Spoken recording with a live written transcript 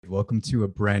Welcome to a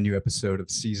brand new episode of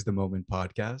Seize the Moment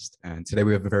podcast. And today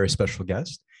we have a very special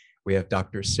guest. We have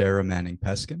Dr. Sarah Manning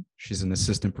Peskin. She's an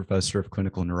assistant professor of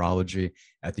clinical neurology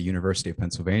at the University of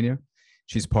Pennsylvania.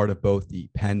 She's part of both the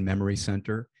Penn Memory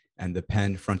Center and the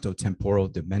Penn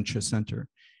Frontotemporal Dementia Center.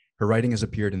 Her writing has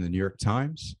appeared in the New York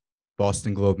Times,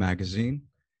 Boston Globe Magazine,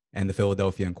 and the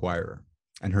Philadelphia Inquirer.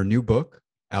 And her new book,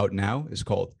 out now, is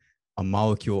called A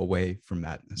Molecule Away from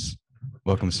Madness.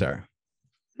 Welcome, Sarah.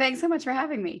 Thanks so much for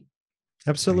having me.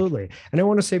 Absolutely. And I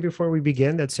want to say before we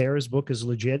begin that Sarah's book is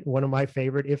legit one of my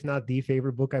favorite, if not the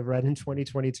favorite book I've read in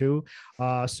 2022.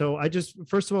 So I just,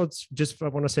 first of all, I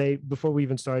want to say before we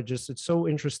even start, it's so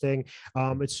interesting.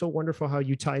 It's so wonderful how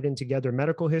you tied in together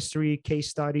medical history, case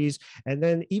studies, and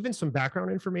then even some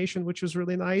background information, which was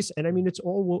really nice. And I mean, it's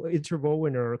all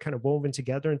interwoven or kind of woven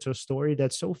together into a story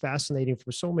that's so fascinating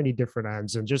for so many different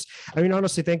ends. And just, I mean,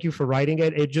 honestly, thank you for writing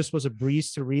it. It just was a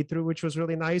breeze to read through, which was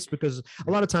really nice because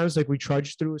a lot of times, like we trudge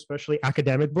through, especially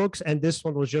academic books. And this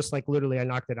one was just like literally, I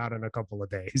knocked it out in a couple of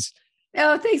days.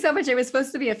 Oh, thanks so much. It was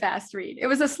supposed to be a fast read. It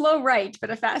was a slow write, but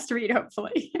a fast read,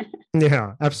 hopefully.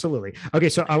 Yeah, absolutely. Okay,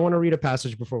 so I want to read a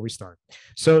passage before we start.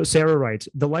 So Sarah writes,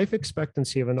 the life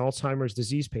expectancy of an Alzheimer's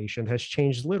disease patient has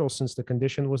changed little since the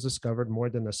condition was discovered more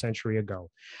than a century ago.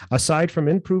 Aside from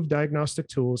improved diagnostic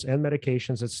tools and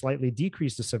medications that slightly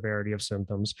decrease the severity of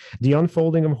symptoms, the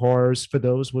unfolding of horrors for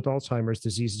those with Alzheimer's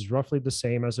disease is roughly the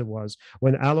same as it was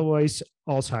when Alois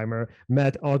Alzheimer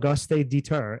met Auguste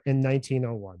Deter in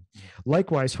 1901.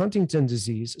 Likewise, Huntington's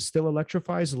disease still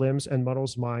electrifies limbs and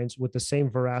muddles minds with the same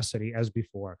veracity as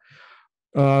before.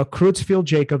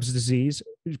 Creutzfeldt-Jacobs disease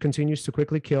continues to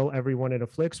quickly kill everyone it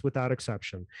afflicts without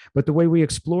exception. But the way we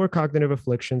explore cognitive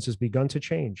afflictions has begun to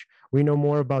change. We know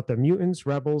more about the mutants,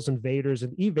 rebels, invaders,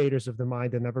 and evaders of the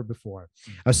mind than ever before.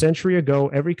 A century ago,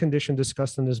 every condition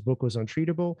discussed in this book was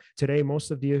untreatable. Today, most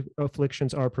of the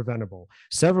afflictions are preventable.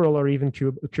 Several are even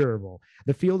curable.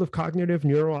 The field of cognitive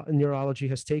neurology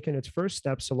has taken its first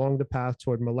steps along the path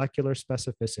toward molecular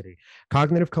specificity.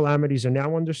 Cognitive calamities are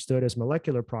now understood as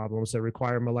molecular problems that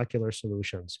require molecular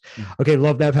solutions. Okay,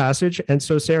 love that passage. And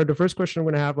so, Sarah, the first question I'm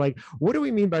going to have, like, what do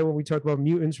we mean by when we talk about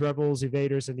mutants, rebels,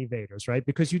 evaders, and evaders, right?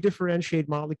 Because you differentiate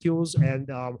molecules, and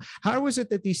how is it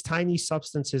that these tiny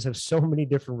substances have so many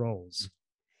different roles?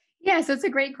 Yeah, so it's a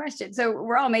great question. So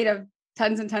we're all made of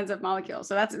tons and tons of molecules.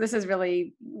 So this is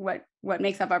really what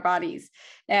makes up our bodies.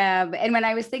 And when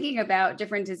I was thinking about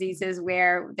different diseases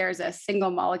where there's a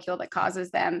single molecule that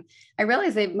causes them, I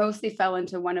realized they mostly fell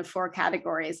into one of four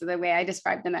categories. So the way I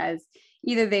describe them as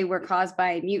either they were caused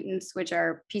by mutants, which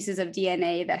are pieces of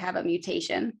DNA that have a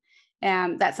mutation.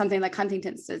 That's something like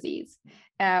Huntington's disease,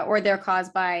 or they're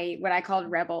caused by what I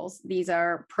called rebels. These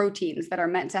are proteins that are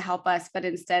meant to help us, but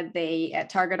instead they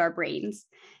target our brains.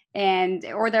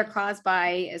 Or they're caused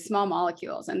by small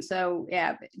molecules. And so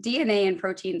DNA and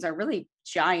proteins are really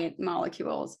giant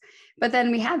molecules. But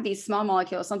then we have these small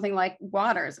molecules, something like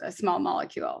water is a small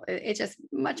molecule. It's just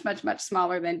much, much, much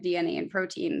smaller than DNA and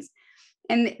proteins.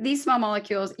 And these small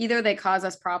molecules, either they cause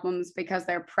us problems because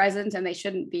they're present and they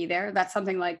shouldn't be there. That's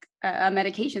something like a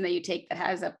medication that you take that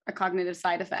has a cognitive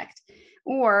side effect.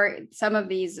 Or some of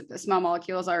these small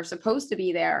molecules are supposed to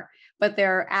be there, but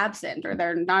they're absent or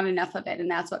they're not enough of it. And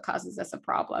that's what causes us a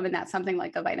problem. And that's something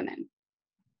like a vitamin.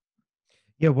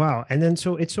 Yeah, wow. And then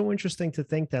so it's so interesting to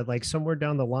think that like somewhere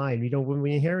down the line, when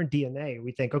we inherit DNA,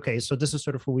 we think, okay, so this is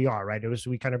sort of who we are, right? It was,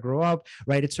 we kind of grow up,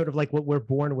 right? It's sort of like what we're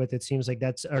born with. It seems like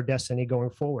that's our destiny going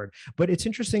forward. But it's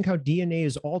interesting how DNA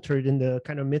is altered in the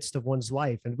kind of midst of one's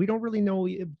life. And we don't really know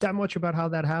that much about how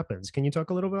that happens. Can you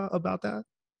talk a little bit about that?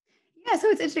 Yeah, so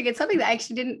it's interesting. It's something that I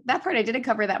actually didn't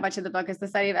cover that much in the book, is the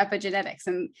study of epigenetics.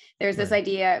 And there's this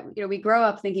idea, we grow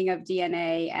up thinking of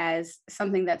DNA as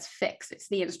something that's fixed. It's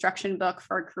the instruction book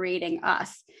for creating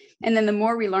us. And then the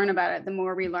more we learn about it, the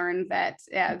more we learn that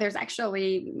there's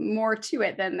actually more to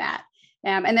it than that.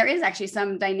 And there is actually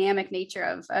some dynamic nature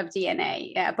of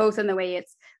DNA, both in the way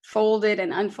it's folded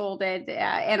and unfolded,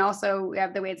 and also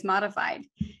the way it's modified.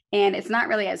 And it's not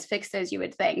really as fixed as you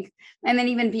would think. And then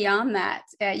even beyond that,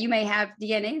 you may have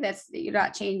DNA that's you're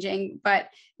not changing, but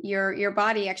your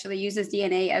body actually uses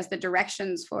DNA as the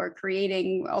directions for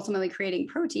ultimately creating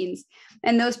proteins.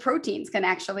 And those proteins can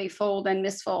actually fold and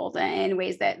misfold in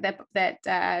ways that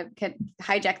can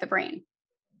hijack the brain.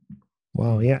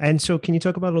 Wow. Yeah. And so can you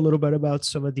talk about a little bit about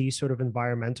some of these sort of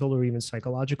environmental or even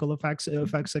psychological effects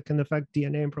that can affect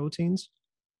DNA and proteins?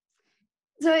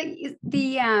 So one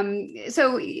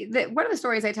of the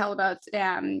stories I tell about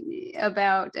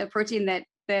a protein that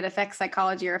affects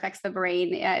psychology or affects the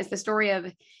brain is the story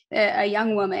of a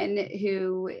young woman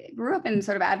who grew up in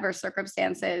sort of adverse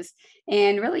circumstances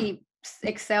and really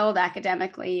excelled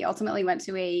academically, ultimately went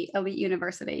to a elite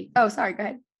university. Oh, sorry, go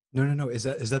ahead. No. Is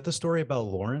that the story about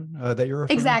Lauren that you're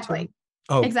referring to? Exactly.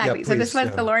 Oh, yeah, Exactly. So this please. was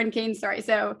Yeah. the Lauren Kane story.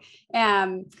 So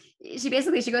she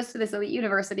goes to this elite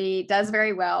university, does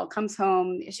very well, comes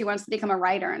home. She wants to become a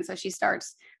writer, and so she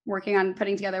starts working on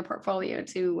putting together a portfolio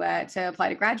to apply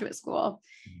to graduate school.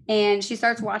 And she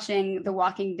starts watching The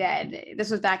Walking Dead. This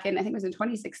was back in, I think it was in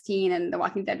 2016, and The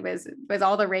Walking Dead was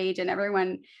all the rage, and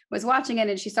everyone was watching it.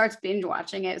 And she starts binge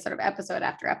watching it, sort of episode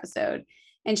after episode.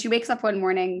 And she wakes up one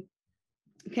morning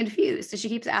confused. So she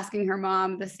keeps asking her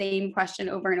mom the same question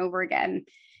over and over again.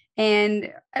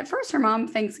 And at first, her mom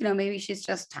thinks, maybe she's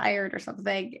just tired or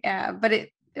something. But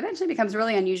it eventually becomes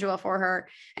really unusual for her.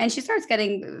 And she starts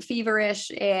getting feverish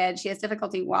and she has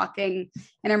difficulty walking.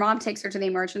 And her mom takes her to the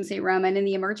emergency room. And in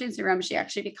the emergency room, she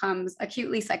actually becomes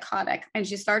acutely psychotic. And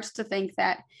she starts to think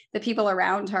that the people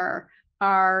around her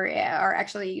are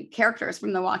actually characters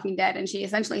from The Walking Dead. And she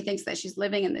essentially thinks that she's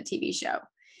living in the TV show.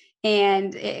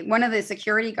 And one of the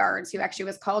security guards who actually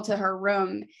was called to her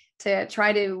room to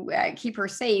try to keep her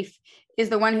safe is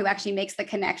the one who actually makes the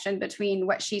connection between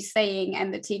what she's saying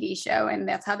and the TV show. And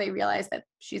that's how they realize that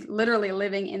she's literally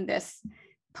living in this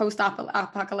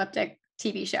post-apocalyptic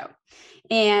TV show.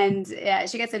 And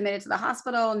she gets admitted to the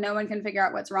hospital. No one can figure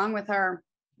out what's wrong with her.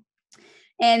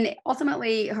 And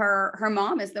ultimately, her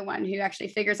mom is the one who actually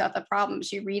figures out the problem.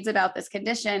 She reads about this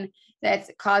condition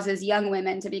that causes young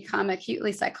women to become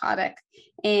acutely psychotic.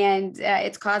 And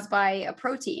it's caused by a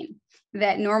protein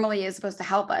that normally is supposed to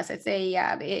help us. It's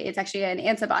actually an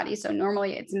antibody. So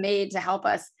normally it's made to help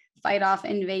us fight off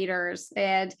invaders.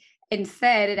 And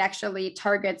instead, it actually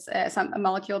targets a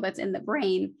molecule that's in the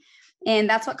brain. And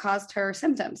that's what caused her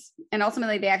symptoms. And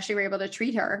ultimately, they actually were able to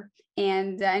treat her.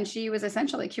 And she was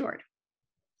essentially cured.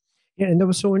 Yeah, and that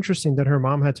was so interesting that her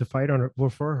mom had to fight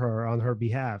for her on her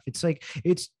behalf.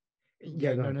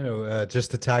 Yeah, no.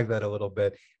 Just to tag that a little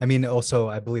bit. I mean, also,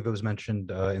 I believe it was mentioned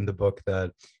in the book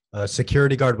that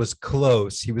security guard was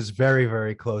close. He was very,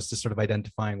 very close to sort of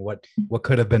identifying what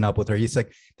could have been up with her. He's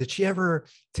like, did she ever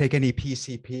take any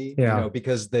PCP? Yeah.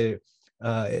 Because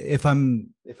if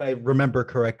I remember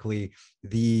correctly,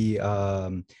 the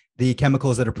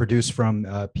chemicals that are produced from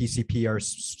PCP are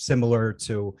similar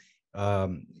to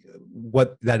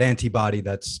what that antibody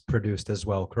that's produced as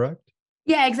well, correct?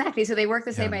 Yeah, exactly. So they work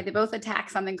the same way. They both attack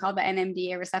something called the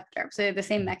NMDA receptor. So they have the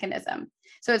same mechanism.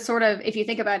 So it's sort of, if you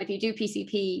think about it, if you do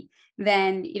PCP,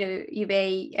 then you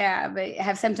may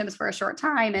have symptoms for a short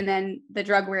time, and then the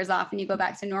drug wears off and you go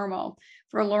back to normal.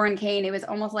 For Lauren Kane, it was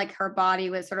almost like her body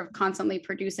was sort of constantly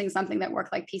producing something that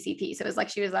worked like PCP. So it was like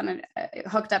she was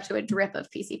hooked up to a drip of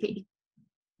PCP.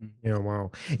 Yeah,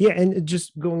 wow. Yeah, and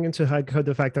just going into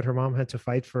the fact that her mom had to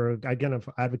fight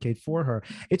advocate for her.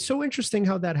 It's so interesting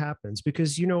how that happens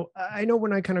because, I know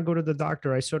when I kind of go to the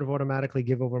doctor, I sort of automatically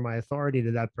give over my authority to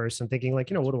that person thinking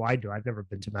like, what do I do? I've never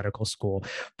been to medical school.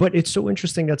 But it's so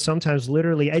interesting that sometimes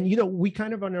literally, and, we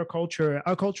kind of on our culture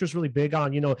is really big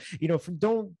on,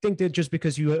 don't think that just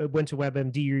because you went to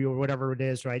WebMD or whatever it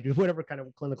is, right? Whatever kind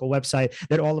of clinical website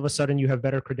that all of a sudden you have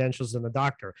better credentials than the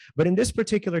doctor. But in this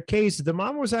particular case, the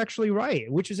mom was actually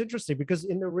right, which is interesting because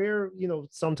in the rare,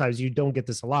 sometimes you don't get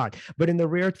this a lot, but in the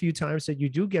rare few times that you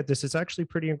do get this, it's actually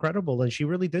pretty incredible. And she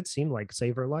really did seem like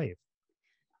save her life.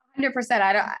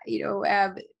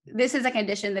 100%. This is a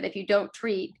condition that if you don't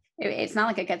treat, it's not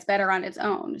like it gets better on its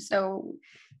own. So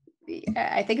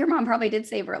I think her mom probably did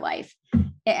save her life. And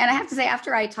I have to say,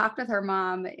 after I talked with her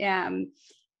mom,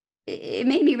 it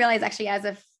made me realize actually as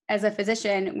a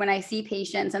physician, when I see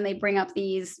patients and they bring up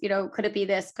these, could it be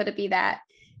this, could it be that?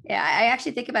 Yeah, I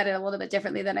actually think about it a little bit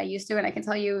differently than I used to. And I can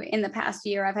tell you in the past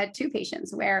year, I've had 2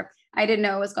 patients where I didn't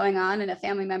know what was going on and a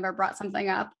family member brought something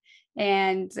up.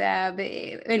 And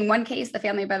in one case, the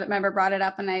family member brought it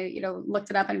up and I,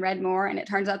 looked it up and read more. And it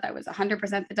turns out that was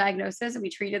 100% the diagnosis. And we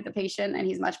treated the patient and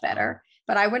he's much better,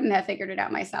 but I wouldn't have figured it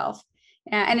out myself.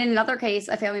 And in another case,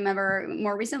 a family member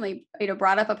more recently,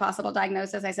 brought up a possible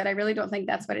diagnosis. I said, I really don't think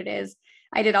that's what it is.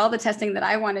 I did all the testing that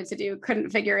I wanted to do, couldn't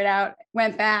figure it out,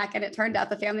 went back, and it turned out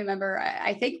the family member,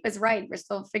 I think, was right. We're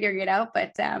still figuring it out,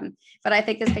 but I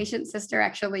think this patient's sister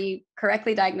actually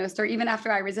correctly diagnosed her even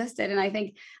after I resisted. And I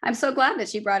think I'm so glad that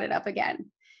she brought it up again.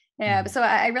 So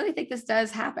I really think this does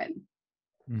happen.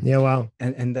 Yeah, wow.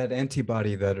 And that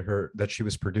antibody that she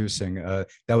was producing, that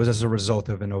was as a result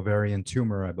of an ovarian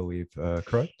tumor, I believe,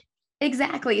 correct?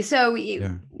 Exactly. So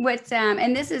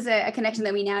and this is a connection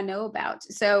that we now know about.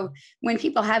 So when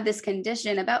people have this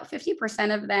condition, about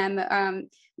 50% of them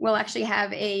will actually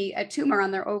have a tumor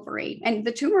on their ovary. And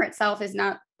the tumor itself is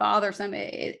not bothersome.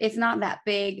 It's not that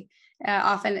big.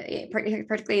 often,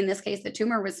 particularly in this case, the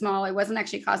tumor was small. It wasn't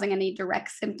actually causing any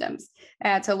direct symptoms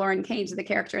to Lauren Cage, the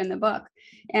character in the book.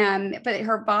 But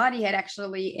her body had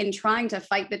actually, in trying to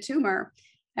fight the tumor,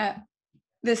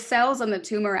 the cells on the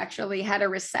tumor actually had a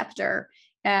receptor,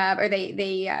 or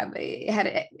they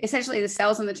had essentially the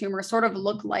cells on the tumor sort of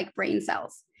looked like brain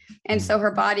cells. And so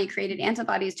her body created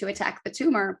antibodies to attack the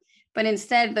tumor, but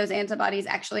instead those antibodies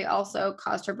actually also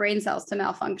caused her brain cells to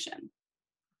malfunction.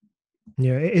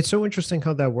 Yeah, it's so interesting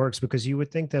how that works, because you would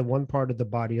think that one part of the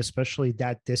body, especially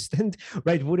that distant,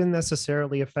 right, wouldn't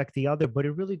necessarily affect the other. But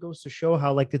it really goes to show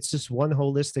how, like, it's just one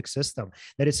holistic system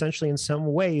that essentially, in some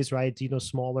ways, right,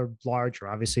 smaller, larger,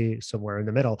 obviously somewhere in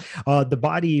the middle, the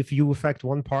body, if you affect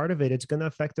one part of it, it's going to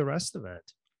affect the rest of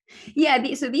it.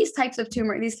 Yeah, so these types of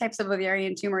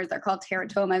ovarian tumors, they're called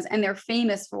teratomas, and they're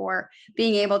famous for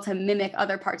being able to mimic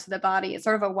other parts of the body. It's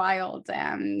sort of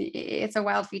it's a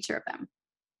wild feature of them.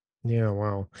 Yeah,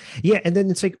 wow. Yeah, and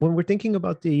then it's like when we're thinking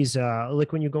about these,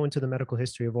 like when you go into the medical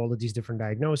history of all of these different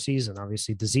diagnoses and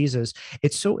obviously diseases,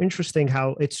 it's so interesting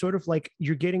how it's sort of like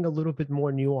you're getting a little bit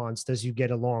more nuanced as you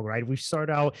get along, right? We start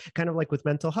out kind of like with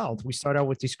mental health. We start out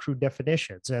with these crude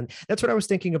definitions, and that's what I was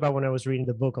thinking about when I was reading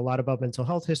the book. A lot about mental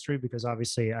health history, because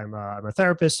obviously I'm a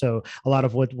therapist, so a lot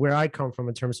of where I come from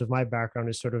in terms of my background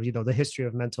is sort of the history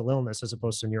of mental illness as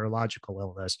opposed to neurological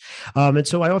illness, and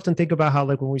so I often think about how,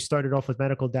 like, when we started off with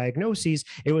medical diagnoses,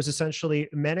 it was essentially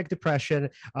manic depression,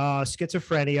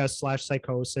 schizophrenia /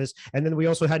 psychosis, and then we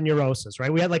also had neurosis,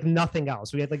 right? We had like nothing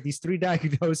else. We had like these 3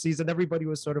 diagnoses, and everybody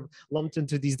was sort of lumped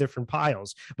into these different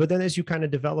piles. But then as you kind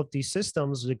of develop these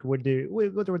systems, like whether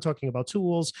we're talking about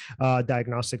tools,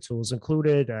 diagnostic tools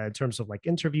included, in terms of like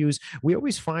interviews, we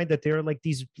always find that there are like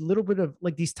these little bit of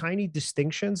like these tiny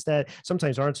distinctions that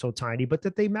sometimes aren't so tiny, but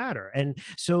that they matter. And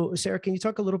so, Sarah, can you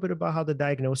talk a little bit about how the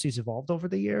diagnoses evolved over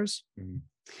the years? Mm-hmm.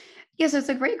 Yes, it's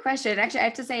a great question. Actually, I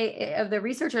have to say, of the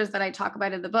researchers that I talk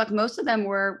about in the book, most of them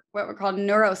were what were called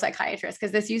neuropsychiatrists,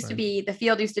 because this used to be, the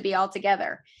field used to be all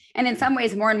together. And in some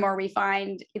ways, more and more, we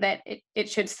find that it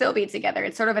should still be together.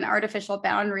 It's sort of an artificial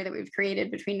boundary that we've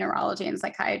created between neurology and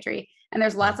psychiatry. And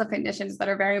there's lots of conditions that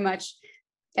are very much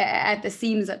at the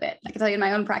seams of it. I can tell you in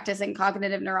my own practice in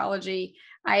cognitive neurology,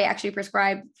 I actually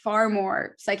prescribe far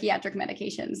more psychiatric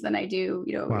medications than I do,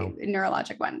 Wow.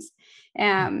 neurologic ones.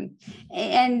 And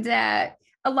a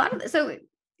lot of so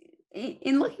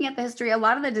in looking at the history, a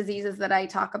lot of the diseases that I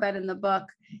talk about in the book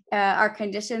are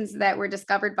conditions that were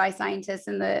discovered by scientists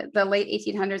in the late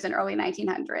 1800s and early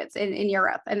 1900s in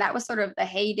Europe. And that was sort of the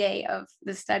heyday of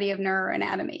the study of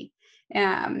neuroanatomy.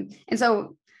 And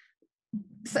so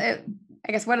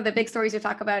I guess one of the big stories we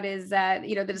talk about is that,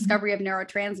 the discovery of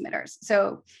neurotransmitters.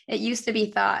 So it used to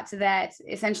be thought that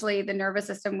essentially the nervous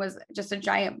system was just a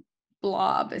giant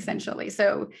blob, essentially.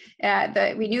 So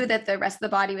we knew that the rest of the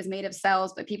body was made of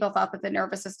cells, but people thought that the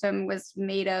nervous system was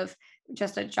made of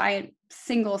just a giant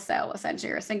single cell,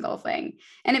 essentially, or a single thing.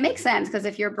 And it makes sense, because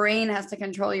if your brain has to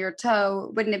control your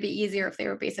toe, wouldn't it be easier if they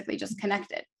were basically just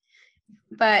connected?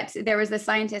 But there was the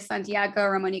scientist Santiago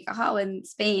Ramon y Cajal in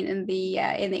Spain in the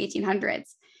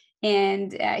 1800s,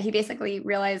 and he basically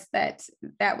realized that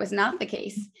that was not the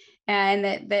case, and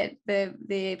that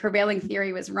the prevailing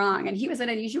theory was wrong. And he was an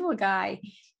unusual guy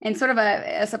and sort of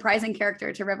a surprising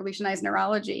character to revolutionize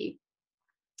neurology.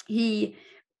 He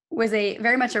was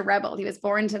very much a rebel. He was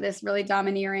born to this really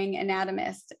domineering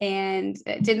anatomist and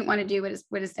didn't want to do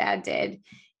what his dad did.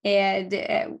 And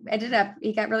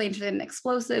he got really interested in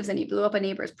explosives, and he blew up a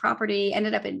neighbor's property,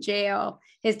 ended up in jail.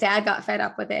 His dad got fed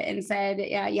up with it and said,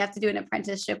 yeah, you have to do an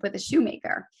apprenticeship with a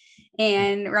shoemaker.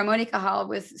 And Ramon y Cajal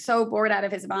was so bored out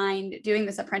of his mind doing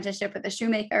this apprenticeship with a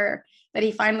shoemaker that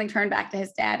he finally turned back to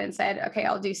his dad and said, okay,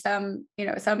 I'll do some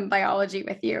biology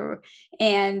with you.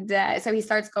 And so he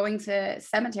starts going to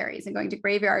cemeteries and going to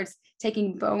graveyards,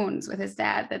 taking bones with his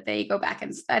dad that they go back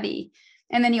and study.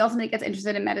 And then he ultimately gets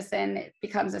interested in medicine,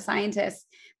 becomes a scientist,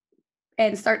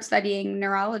 and starts studying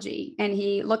neurology. And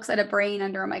he looks at a brain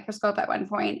under a microscope at one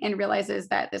point and realizes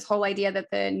that this whole idea that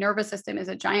the nervous system is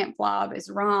a giant blob is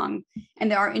wrong. And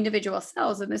there are individual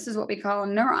cells, and this is what we call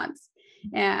neurons.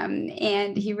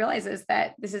 And he realizes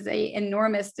that this is an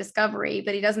enormous discovery,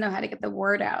 but he doesn't know how to get the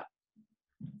word out.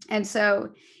 And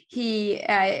so he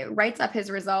writes up his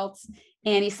results,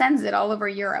 and he sends it all over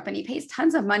Europe, and he pays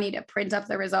tons of money to print up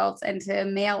the results and to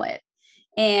mail it.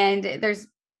 And there's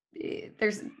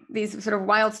these sort of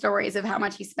wild stories of how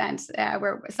much he spent,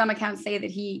 where some accounts say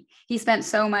that he spent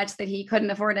so much that he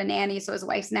couldn't afford a nanny, so his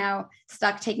wife's now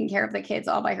stuck taking care of the kids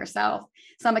all by herself.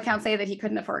 Some accounts say that he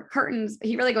couldn't afford curtains.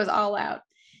 He really goes all out,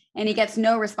 and he gets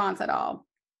no response at all.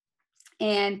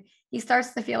 And he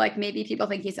starts to feel like maybe people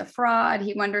think he's a fraud.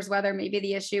 He wonders whether maybe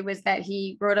the issue was that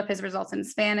he wrote up his results in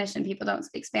Spanish and people don't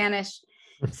speak Spanish.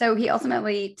 So he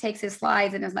ultimately takes his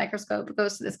slides and his microscope,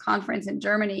 goes to this conference in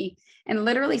Germany, and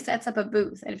literally sets up a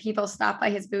booth. And people stop by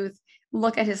his booth,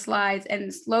 look at his slides,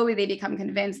 and slowly they become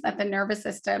convinced that the nervous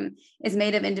system is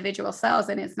made of individual cells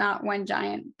and it's not one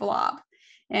giant blob.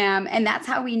 And that's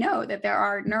how we know that there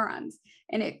are neurons.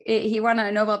 And he won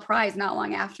a Nobel Prize not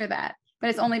long after that. But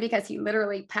it's only because he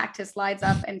literally packed his slides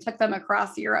up and took them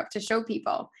across Europe to show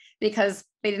people, because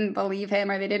they didn't believe him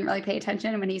or they didn't really pay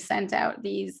attention when he sent out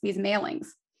these mailings.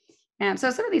 So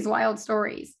some of these wild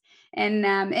stories. And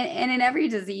in every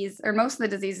disease, or most of the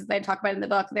diseases that I talk about in the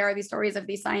book, there are these stories of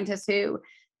these scientists who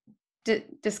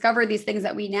discovered these things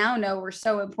that we now know were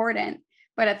so important,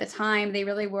 but at the time they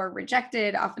really were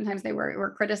rejected. Oftentimes they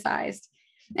were criticized.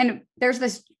 And there's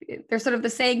sort of the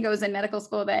saying goes in medical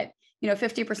school that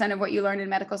 50% of what you learn in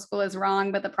medical school is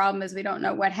wrong, but the problem is we don't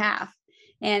know what half.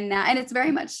 And it's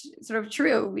very much sort of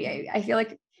true. I feel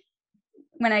like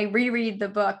when I reread the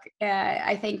book,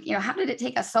 I think, how did it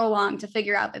take us so long to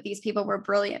figure out that these people were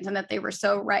brilliant and that they were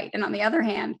so right? And on the other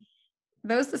hand,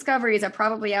 those discoveries are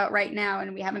probably out right now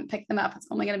and we haven't picked them up. It's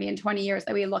only going to be in 20 years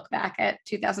that we look back at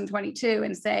 2022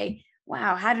 and say,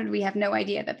 wow, how did we have no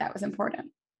idea that that was important?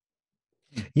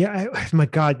 Yeah, my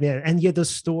God, man. And yeah, the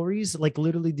stories, like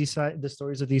literally the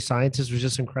stories of these scientists was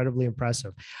just incredibly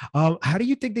impressive. How do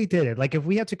you think they did it? Like, if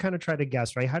we had to kind of try to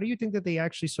guess, right? How do you think that they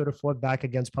actually sort of fought back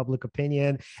against public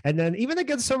opinion and then even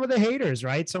against some of the haters,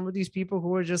 right? Some of these people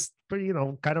who are just,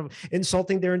 kind of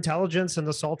insulting their intelligence and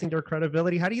assaulting their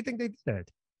credibility. How do you think they did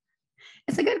it?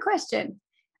 It's a good question.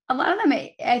 A lot of them,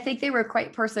 I think they were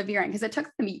quite persevering because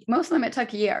most of them, it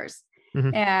took years.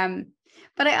 Mm-hmm.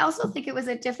 But I also think it was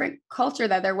a different culture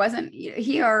that there wasn't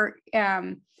here.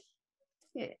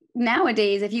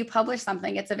 Nowadays, if you publish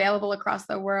something, it's available across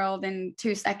the world in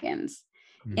 2 seconds.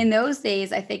 Mm-hmm. In those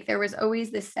days, I think there was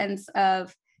always this sense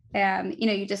of,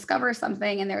 you discover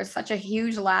something and there was such a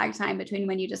huge lag time between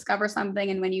when you discover something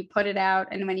and when you put it out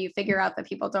and when you figure out that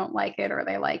people don't like it or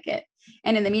they like it.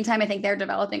 And in the meantime, I think they're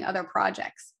developing other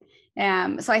projects.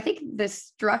 So I think the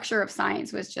structure of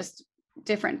science was just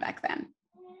different back then.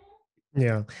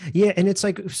 Yeah. And it's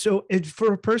like, so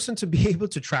for a person to be able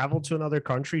to travel to another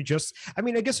country, I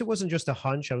guess it wasn't just a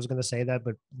hunch. I was going to say that,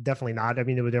 but definitely not. I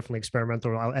mean, it was definitely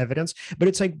experimental evidence, but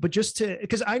it's like,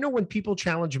 because I know when people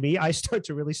challenge me, I start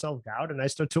to really self-doubt and I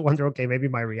start to wonder, okay, maybe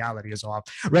my reality is off,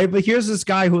 right? But here's this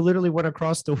guy who literally went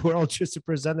across the world just to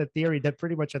present a theory that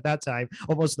pretty much at that time,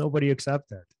 almost nobody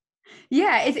accepted.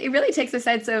 Yeah, it really takes a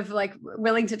sense of like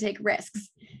willing to take risks.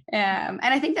 And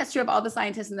I think that's true of all the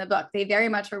scientists in the book. They very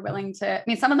much were willing to,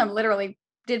 some of them literally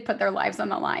did put their lives on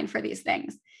the line for these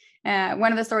things.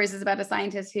 One of the stories is about a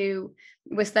scientist who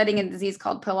was studying a disease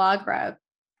called pellagra.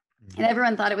 And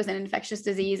everyone thought it was an infectious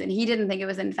disease and he didn't think it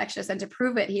was infectious. And to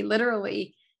prove it, he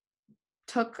literally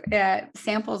took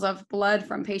samples of blood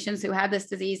from patients who had this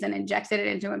disease and injected it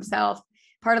into himself.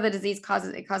 Part of the disease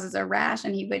causes a rash,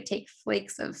 and he would take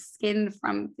flakes of skin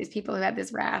from these people who had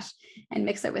this rash and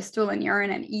mix it with stool and urine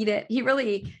and eat it. He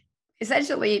really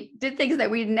essentially did things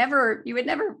that you would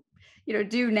never,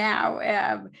 do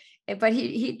now. But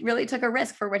he really took a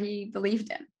risk for what he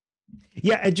believed in.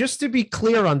 Yeah, and just to be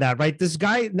clear on that, right? This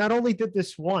guy not only did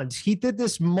this once, he did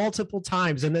this multiple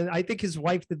times, and then I think his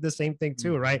wife did the same thing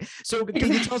too, right? So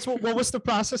can you tell us what was the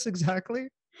process exactly?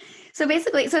 So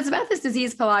basically, it's about this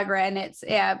disease pellagra, and it's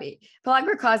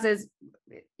pellagra causes,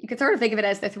 you could sort of think of it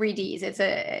as the 3 Ds. It's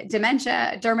a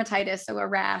dementia, dermatitis, so a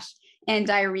rash, and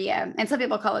diarrhea. And some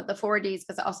people call it the 4 Ds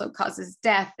because it also causes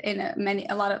death in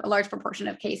a large proportion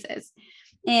of cases.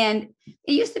 And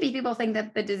it used to be people think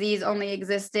that the disease only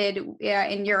existed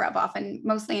in Europe,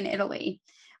 mostly in Italy.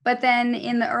 But then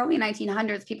in the early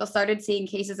 1900s, people started seeing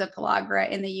cases of pellagra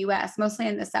in the US, mostly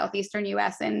in the southeastern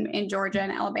US and in Georgia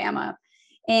and Alabama.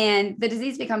 And the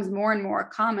disease becomes more and more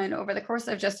common over the course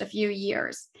of just a few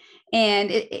years. And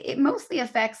it mostly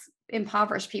affects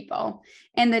impoverished people.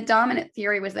 And the dominant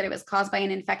theory was that it was caused by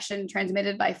an infection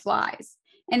transmitted by flies.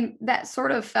 And that sort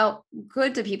of felt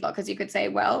good to people because you could say,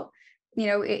 well,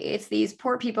 it's these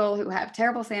poor people who have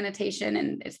terrible sanitation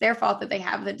and it's their fault that they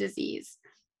have the disease.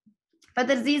 But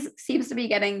the disease seems to be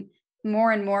getting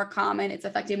more and more common. It's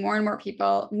affecting more and more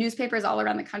people. Newspapers all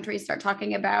around the country start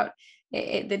talking about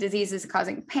the disease is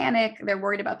causing panic. They're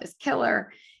worried about this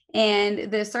killer. And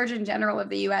the Surgeon General of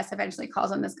the US eventually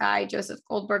calls on this guy, Joseph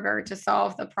Goldberger, to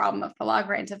solve the problem of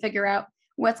pellagra and to figure out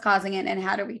what's causing it and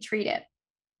how do we treat it.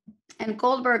 And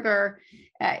Goldberger,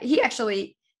 he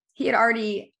actually he had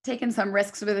already taken some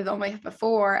risks with his own life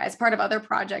before as part of other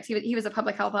projects. He was a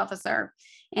public health officer,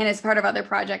 and as part of other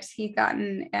projects, he'd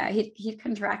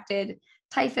contracted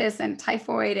typhus and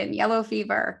typhoid and yellow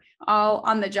fever all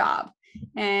on the job.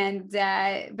 And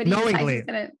but he knowingly,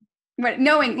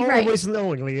 always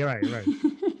knowingly, right.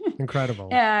 Incredible.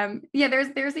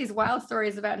 There's these wild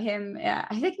stories about him.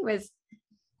 I think it was,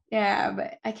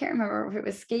 but I can't remember if it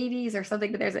was scabies or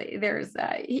something.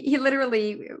 But he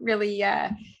literally really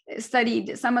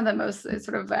studied some of the most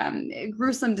sort of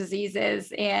gruesome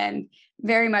diseases, and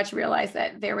very much realized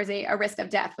that there was a risk of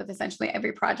death with essentially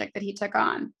every project that he took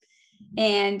on.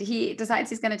 And he decides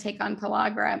he's going to take on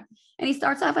pellagra, and he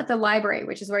starts off at the library,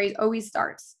 which is where he always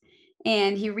starts.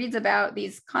 And he reads about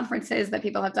these conferences that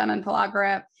people have done on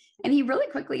pellagra, and he really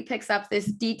quickly picks up this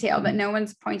detail that no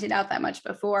one's pointed out that much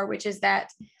before, which is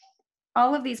that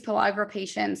all of these pellagra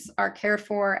patients are cared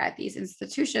for at these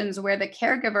institutions where the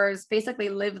caregivers basically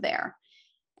live there.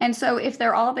 And so if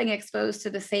they're all being exposed to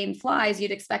the same flies,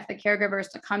 you'd expect the caregivers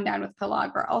to come down with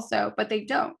pellagra also, but they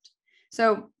don't.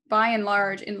 So by and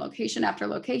large, in location after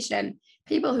location,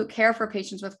 people who care for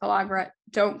patients with pellagra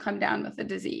don't come down with the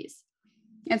disease.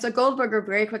 And so Goldberger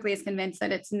very quickly is convinced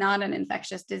that it's not an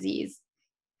infectious disease.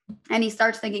 And he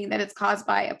starts thinking that it's caused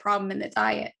by a problem in the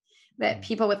diet, that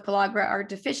people with pellagra are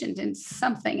deficient in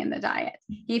something in the diet.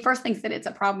 He first thinks that it's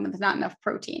a problem with not enough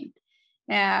protein.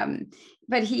 But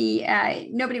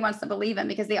nobody wants to believe him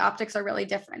because the optics are really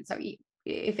different. So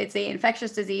if it's an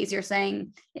infectious disease, you're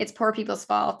saying it's poor people's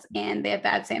fault and they have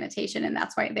bad sanitation and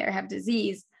that's why they have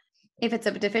disease. If it's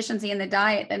a deficiency in the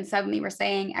diet, then suddenly we're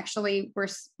saying actually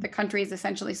the country is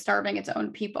essentially starving its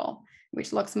own people,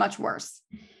 which looks much worse.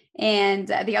 And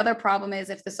the other problem is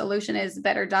if the solution is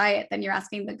better diet, then you're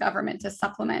asking the government to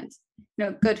supplement,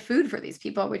 good food for these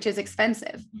people, which is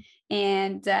expensive,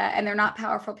 and they're not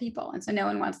powerful people, and so no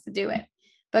one wants to do it.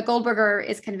 But Goldberger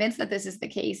is convinced that this is the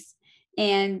case,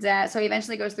 and so he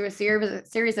eventually goes through a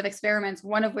series of experiments.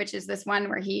 One of which is this one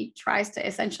where he tries to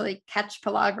essentially catch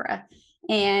pellagra,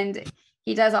 and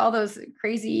he does all those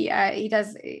crazy, he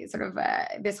does sort of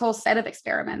this whole set of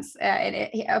experiments.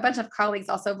 And a bunch of colleagues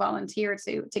also volunteer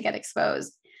to get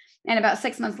exposed. And about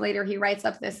 6 months later, he writes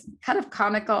up this kind of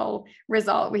comical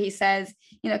result where he says,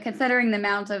 considering the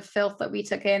amount of filth that we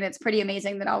took in, it's pretty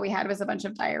amazing that all we had was a bunch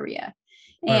of diarrhea.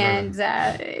 And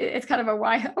it's kind of a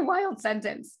wild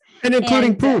sentence. And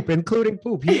including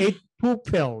poop. He ate poop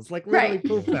pills, like literally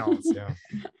poop pills. Yeah.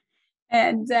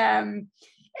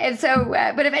 And so,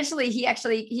 but eventually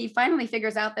he finally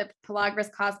figures out that pellagra is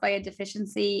caused by a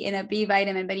deficiency in a B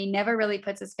vitamin, but he never really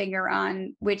puts his finger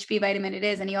on which B vitamin it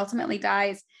is. And he ultimately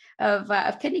dies of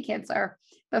kidney cancer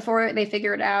before they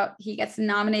figure it out. He gets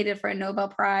nominated for a Nobel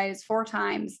Prize 4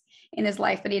 times in his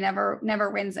life, but he never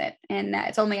wins it. And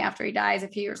it's only after he dies a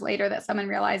few years later that someone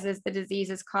realizes the disease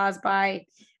is caused by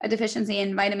a deficiency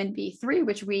in vitamin B3,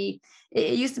 which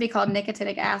it used to be called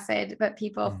nicotinic acid, but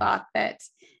people thought that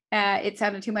it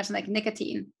sounded too much like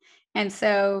nicotine. And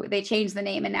so they changed the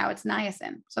name and now it's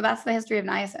niacin. So that's the history of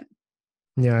niacin.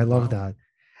 Yeah, I love that.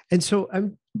 And so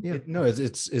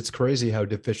it's crazy how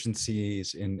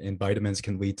deficiencies in vitamins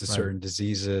can lead to certain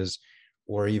diseases,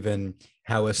 or even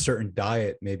how a certain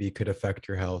diet maybe could affect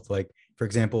your health. Like, for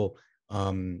example,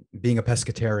 being a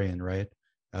pescatarian, right?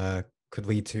 Could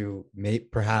lead to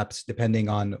perhaps, depending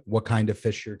on what kind of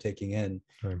fish you're taking in,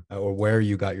 or where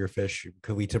you got your fish,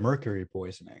 could lead to mercury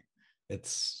poisoning.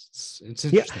 It's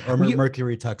interesting. Or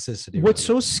mercury toxicity. What's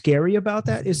so scary about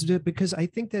that is because I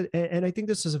think that, and I think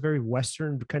this is a very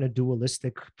Western kind of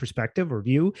dualistic perspective or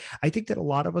view. I think that a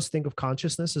lot of us think of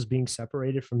consciousness as being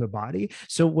separated from the body.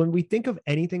 So when we think of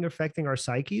anything affecting our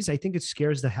psyches, I think it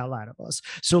scares the hell out of us.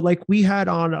 So like we had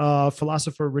on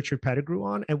philosopher Richard Pettigrew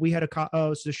on, and we had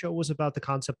so the show was about the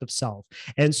concept of self.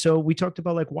 And so we talked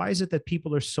about like, why is it that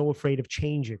people are so afraid of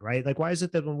changing, right? Like, why is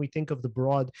it that when we think of the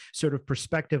broad sort of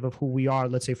perspective of who we are,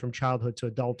 let's say from childhood to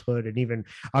adulthood and even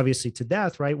obviously to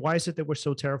death, right? Why is it that we're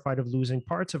so terrified of losing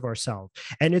parts of ourselves?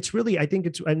 And it's really, I think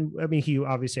it's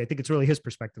really his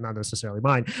perspective, not necessarily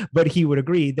mine, but he would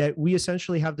agree that we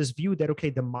essentially have this view that, okay,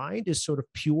 the mind is sort of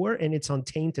pure and it's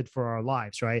untainted for our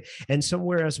lives, right? And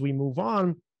somewhere as we move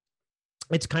on,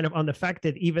 it's kind of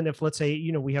unaffected, even if, let's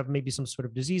say, we have maybe some sort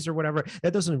of disease or whatever,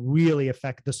 that doesn't really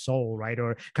affect the soul, right?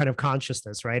 Or kind of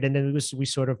consciousness, right? And then we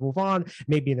sort of move on,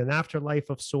 maybe in an afterlife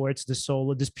of sorts, the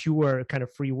soul, this pure kind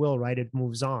of free will, right? It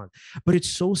moves on. But it's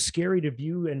so scary to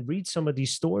view and read some of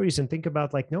these stories and think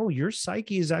about like, no, your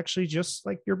psyche is actually just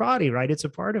like your body, right? It's a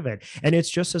part of it. And it's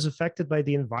just as affected by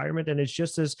the environment. And it's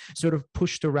just as sort of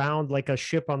pushed around like a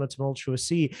ship on the tumultuous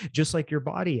sea, just like your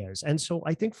body is. And so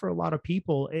I think for a lot of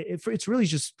people, it's really really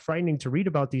just frightening to read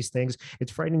about these things.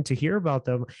 It's frightening to hear about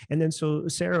them. And then, so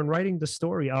Sarah, in writing the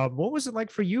story, what was it like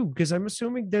for you? Because I'm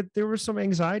assuming that there was some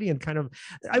anxiety and kind of,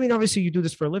 I mean, obviously you do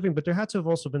this for a living, but there had to have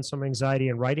also been some anxiety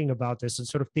in writing about this and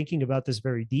sort of thinking about this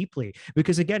very deeply.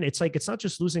 Because again, it's like, it's not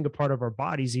just losing a part of our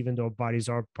bodies, even though bodies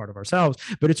are part of ourselves,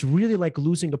 but it's really like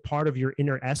losing a part of your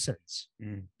inner essence.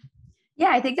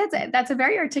 Yeah, I think that's a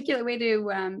very articulate way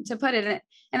to put it,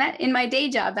 and that in my day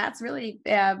job, that's really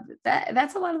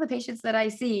that's a lot of the patients that I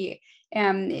see.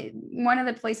 One of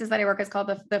the places that I work is called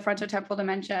the frontotemporal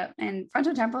dementia, and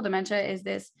frontotemporal dementia is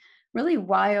this really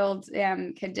wild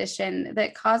condition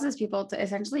that causes people to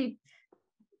essentially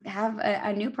have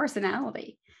a new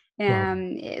personality.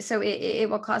 So it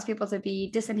will cause people to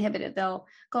be disinhibited. They'll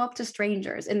go up to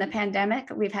strangers. In the pandemic,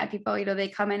 we've had people, they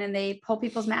come in and they pull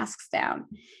people's masks down,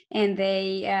 and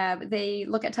they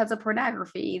look at tons of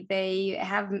pornography. They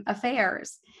have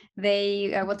affairs.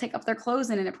 They will take off their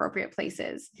clothes in inappropriate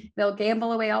places. They'll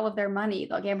gamble away all of their money.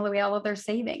 They'll gamble away all of their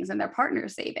savings and their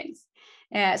partner's savings.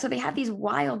 So they have these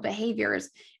wild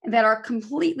behaviors that are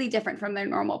completely different from their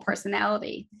normal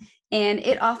personality. And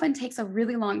it often takes a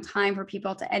really long time for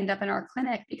people to end up in our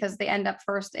clinic, because they end up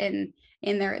first they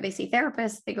see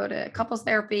therapists, they go to couples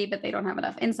therapy, but they don't have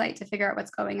enough insight to figure out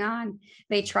what's going on.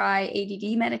 They try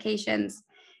ADD medications.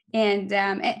 And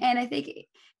I think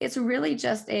it's really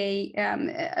just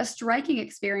a striking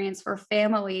experience for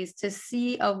families to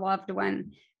see a loved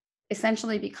one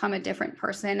essentially become a different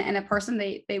person, and a person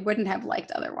they wouldn't have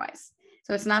liked otherwise.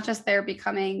 So it's not just they're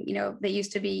becoming, they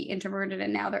used to be introverted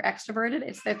and now they're extroverted.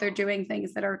 It's that they're doing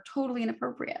things that are totally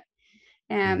inappropriate.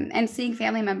 And seeing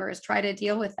family members try to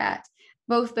deal with that,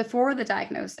 both before the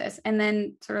diagnosis and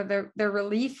then sort of their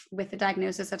relief with the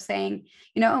diagnosis of saying,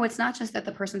 oh, it's not just that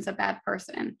the person's a bad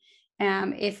person.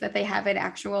 It's that they have an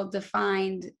actual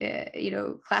defined,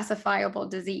 classifiable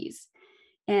disease.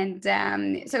 And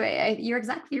so you're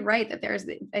exactly right that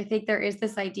I think there is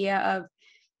this idea of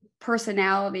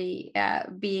personality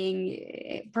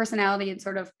personality and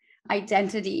sort of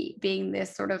identity being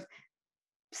this sort of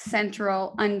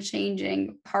central,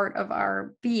 unchanging part of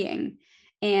our being.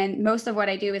 And most of what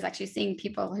I do is actually seeing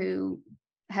people who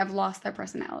have lost their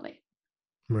personality.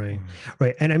 Right.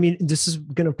 And I mean, this is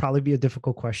going to probably be a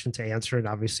difficult question to answer. And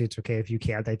obviously it's okay if you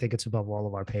can't. I think it's above all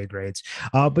of our pay grades.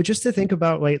 But just to think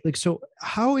about, like, so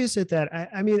how is it that,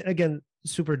 I mean, again,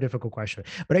 super difficult question,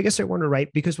 but I guess I wonder,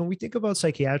 right? Because when we think about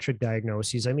psychiatric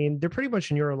diagnoses, I mean, they're pretty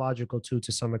much neurological too,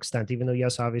 to some extent, even though,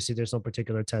 yes, obviously there's no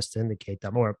particular test to indicate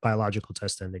them, or biological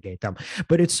test to indicate them.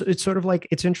 But it's sort of like,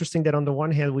 it's interesting that on the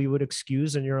one hand, we would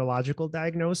excuse a neurological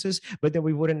diagnosis, but then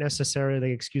we wouldn't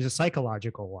necessarily excuse a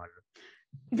psychological one.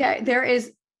 There's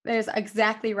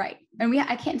exactly right. And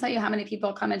I can't tell you how many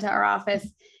people come into our office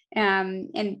and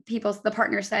the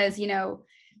partner says,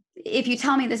 if you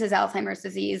tell me this is Alzheimer's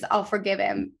disease, I'll forgive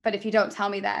him. But if you don't tell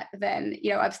me that, then,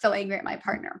 I'm still angry at my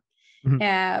partner.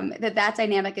 Mm-hmm. That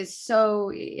dynamic is so,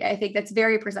 I think that's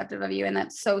very perceptive of you. And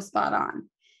that's so spot on.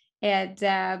 And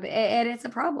it's a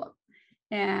problem.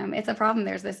 It's a problem.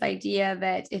 There's this idea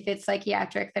that if it's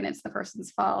psychiatric, then it's the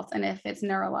person's fault. And if it's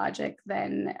neurologic,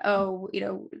 then,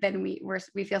 then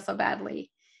we feel so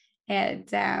badly. And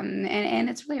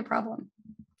it's really a problem.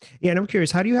 Yeah. And I'm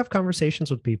curious, how do you have conversations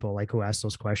with people like who ask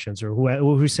those questions, or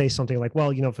who say something like,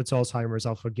 well, if it's Alzheimer's,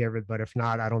 I'll forgive it, but if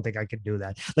not, I don't think I could do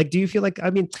that. Like, do you feel like,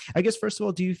 I mean, I guess, first of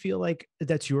all, do you feel like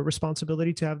that's your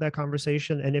responsibility to have that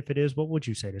conversation? And if it is, what would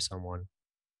you say to someone?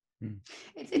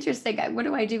 It's interesting. What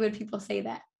do I do when people say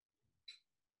that?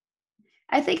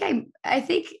 I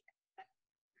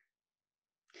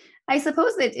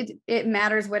suppose that it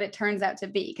matters what it turns out to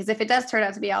be, because if it does turn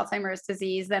out to be Alzheimer's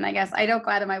disease, then I guess I don't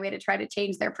go out of my way to try to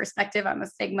change their perspective on the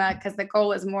stigma, because the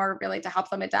goal is more really to help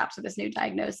them adapt to this new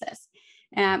diagnosis.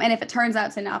 And if it turns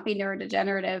out to not be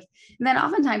neurodegenerative, then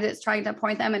oftentimes it's trying to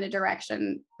point them in a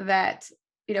direction that,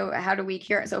 how do we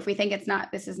cure it? So if we think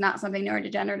this is not something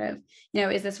neurodegenerative,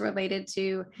 is this related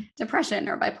to depression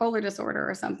or bipolar disorder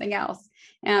or something else?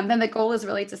 Then the goal is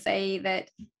really to say that,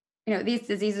 these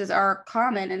diseases are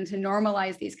common, and to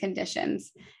normalize these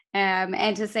conditions,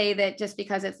 and to say that just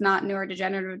because it's not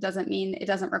neurodegenerative doesn't mean it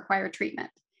doesn't require treatment.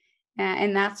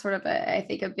 And that's sort of I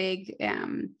think a big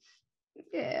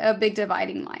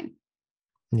dividing line.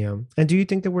 Yeah. And do you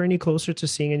think that we're any closer to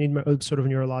seeing any sort of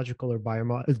neurological or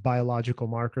biological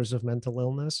markers of mental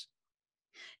illness?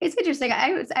 It's interesting.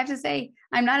 I have to say,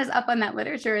 I'm not as up on that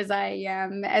literature as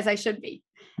I should be.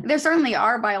 There certainly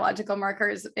are biological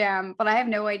markers, but I have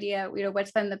no idea,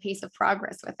 what's been the pace of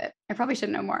progress with it. I probably should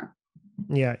know more.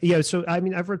 Yeah, yeah. So I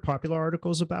mean, I've read popular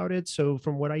articles about it. So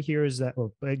from what I hear is that,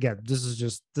 well, again, this is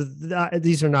just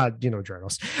these are not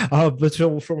journals, but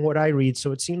so from what I read,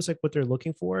 so it seems like what they're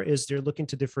looking for is they're looking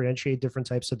to differentiate different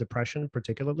types of depression,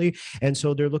 particularly, and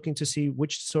so they're looking to see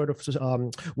which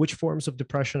forms of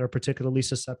depression are particularly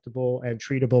susceptible and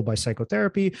treatable by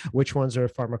psychotherapy, which ones are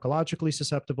pharmacologically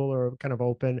susceptible or kind of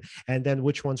open, and then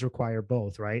which ones require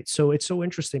both, right? So it's so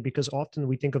interesting because often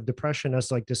we think of depression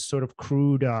as like this sort of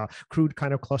crude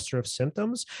kind of cluster of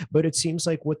symptoms, but it seems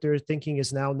like what they're thinking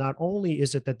is now not only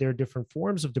is it that there are different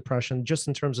forms of depression just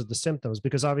in terms of the symptoms,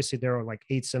 because obviously there are like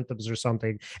 8 symptoms or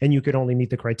something and you could only meet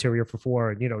the criteria for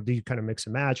 4, and do you kind of mix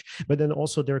and match, but then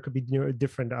also there could be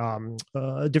different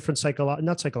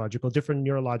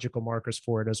neurological markers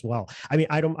for it as well. I mean,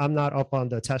 I'm not up on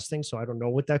the testing, so I don't know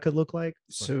what that could look like.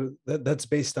 So that's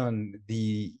based on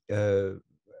the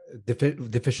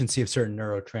deficiency of certain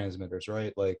neurotransmitters,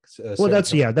 right? Like, well,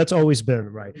 that's always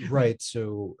been right. Right.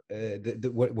 So,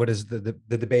 what is the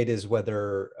debate is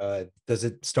whether does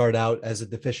it start out as a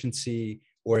deficiency,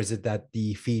 or is it that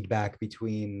the feedback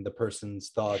between the person's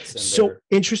thoughts and so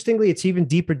interestingly, it's even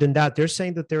deeper than that. They're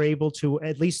saying that they're able to,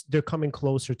 at least they're coming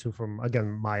closer to, from again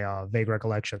my vague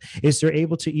recollection, is they're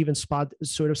able to even spot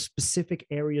sort of specific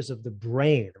areas of the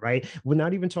brain, right? We're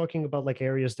not even talking about like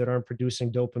areas that aren't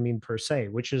producing dopamine per se,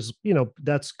 which is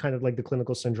that's kind of like the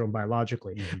clinical syndrome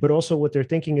biologically. But also what they're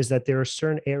thinking is that there are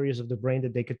certain areas of the brain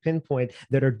that they could pinpoint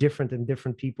that are different in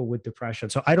different people with depression.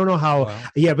 So I don't know how. Wow.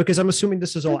 Yeah, because I'm assuming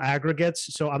this is all aggregates,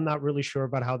 so I'm not really sure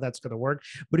about how that's going to work.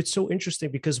 But it's so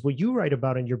interesting because what you write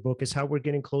about in your book is how we're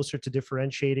getting closer to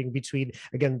differentiating between,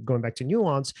 again, going back to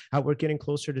nuance, how we're getting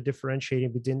closer to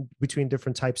differentiating between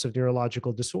different types of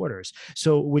neurological disorders.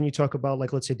 So when you talk about,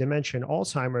 like, let's say dementia and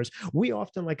Alzheimer's, we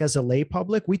often, like as a lay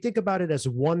public, we think about it as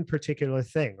one particular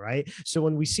thing, right? So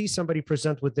when we see somebody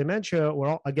present with dementia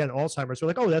or again Alzheimer's, we're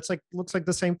like, oh, that's like looks like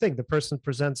the same thing. The person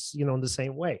presents, in the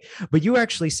same way. But you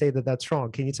actually say that that's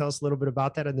wrong. Can you tell us a little bit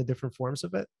about that and the different forms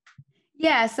of it?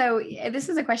 Yeah, so this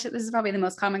is a question, this is probably the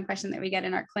most common question that we get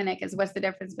in our clinic is what's the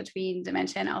difference between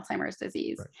dementia and Alzheimer's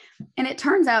disease? Right. And it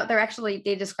turns out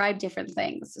they describe different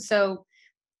things. So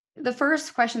the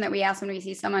first question that we ask when we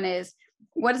see someone is,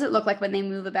 what does it look like when they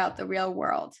move about the real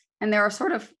world? And there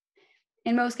are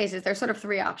in most cases, there's sort of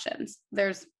 3 options.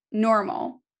 There's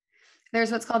normal.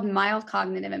 There's what's called mild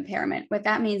cognitive impairment. What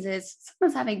that means is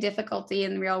someone's having difficulty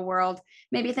in the real world.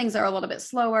 Maybe things are a little bit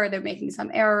slower. They're making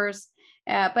some errors.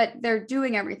 But they're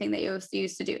doing everything they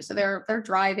used to do. So they're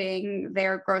driving,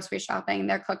 they're grocery shopping,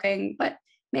 they're cooking, but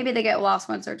maybe they get lost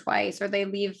once or twice, or they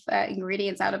leave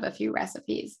ingredients out of a few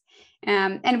recipes.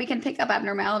 And we can pick up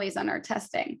abnormalities on our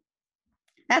testing.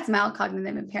 That's mild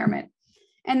cognitive impairment.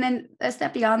 And then a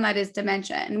step beyond that is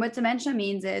dementia. And what dementia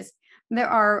means is there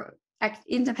are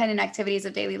independent activities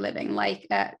of daily living, like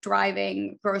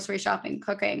driving, grocery shopping,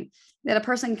 cooking, that a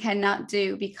person cannot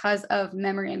do because of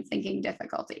memory and thinking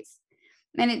difficulties.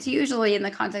 And it's usually in the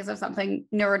context of something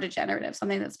neurodegenerative,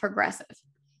 something that's progressive.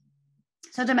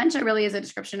 So dementia really is a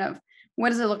description of what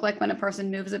does it look like when a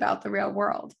person moves about the real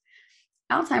world.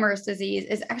 Alzheimer's disease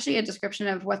is actually a description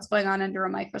of what's going on under a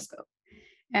microscope.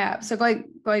 So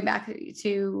going back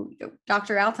to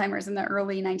Dr. Alzheimer's in the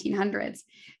early 1900s,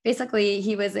 basically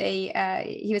he was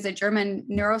a German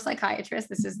neuropsychiatrist.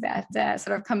 This is that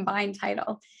sort of combined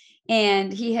title,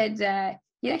 and he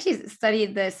actually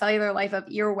studied the cellular life of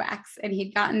earwax, and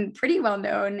he'd gotten pretty well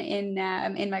known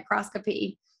in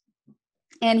microscopy.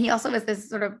 And he also was this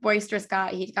sort of boisterous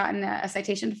guy. He'd gotten a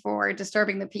citation for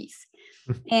disturbing the peace.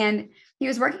 And he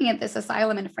was working at this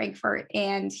asylum in Frankfurt,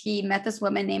 and he met this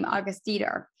woman named August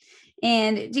Dieter.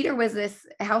 And Dieter was this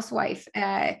housewife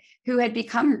who had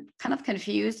become kind of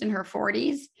confused in her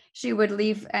 40s. She would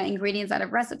leave ingredients out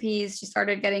of recipes. She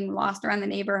started getting lost around the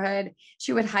neighborhood.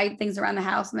 She would hide things around the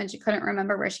house, and then she couldn't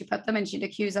remember where she put them, and she'd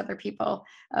accuse other people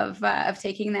of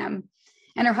taking them.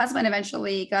 And her husband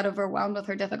eventually got overwhelmed with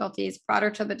her difficulties, brought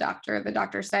her to the doctor. The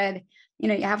doctor said, you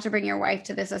have to bring your wife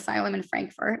to this asylum in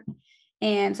Frankfurt.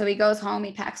 And so he goes home,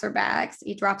 he packs her bags,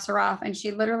 he drops her off, and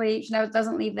she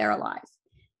doesn't leave there alive.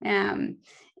 And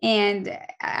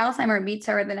Alzheimer meets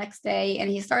her the next day, and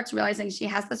he starts realizing she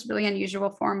has this really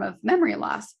unusual form of memory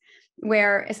loss,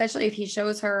 where essentially if he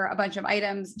shows her a bunch of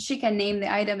items, she can name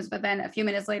the items, but then a few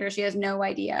minutes later, she has no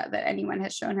idea that anyone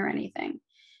has shown her anything.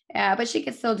 But she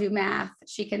can still do math.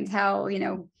 She can tell,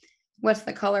 what's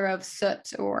the color of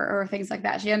soot or things like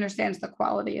that. She understands the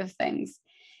quality of things.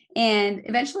 And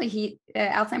eventually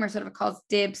Alzheimer sort of calls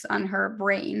dibs on her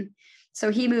brain. So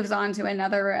he moves on to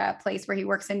another place where he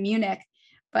works in Munich.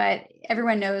 But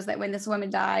everyone knows that when this woman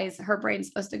dies, her brain's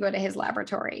supposed to go to his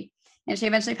laboratory. And she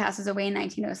eventually passes away in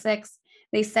 1906.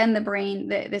 they send the brain,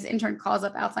 this intern calls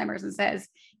up Alzheimer's and says,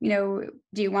 do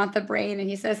you want the brain? And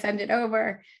he says, send it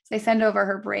over. So they send over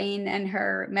her brain and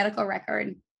her medical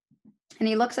record. And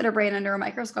he looks at her brain under a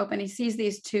microscope and he sees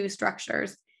these two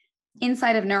structures.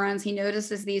 Inside of neurons, he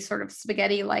notices these sort of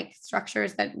spaghetti-like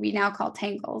structures that we now call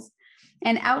tangles.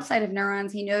 And outside of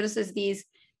neurons, he notices these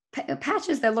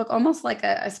patches that look almost like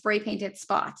a spray painted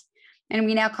spot. And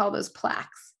we now call those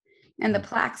plaques. And the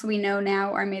plaques we know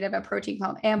now are made of a protein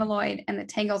called amyloid, and the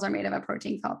tangles are made of a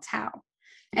protein called tau.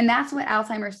 And that's what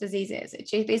Alzheimer's disease is.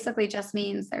 It basically just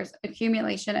means there's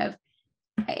accumulation of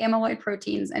amyloid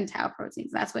proteins and tau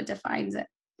proteins. That's what defines it.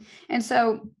 And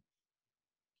so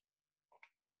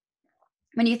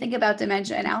when you think about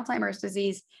dementia and Alzheimer's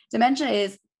disease, dementia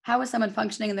is how is someone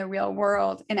functioning in the real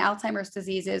world, and Alzheimer's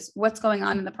disease is what's going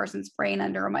on in the person's brain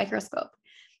under a microscope.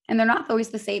 And they're not always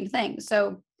the same thing.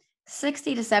 So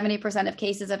 60 to 70% of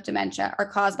cases of dementia are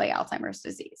caused by Alzheimer's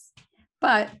disease.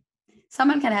 But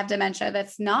someone can have dementia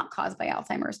that's not caused by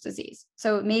Alzheimer's disease.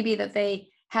 So it may be that they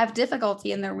have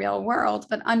difficulty in the real world,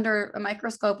 but under a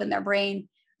microscope in their brain,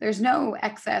 there's no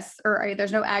excess or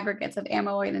there's no aggregates of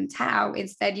amyloid and tau.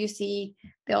 Instead, you see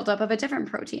buildup of a different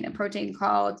protein, a protein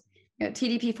called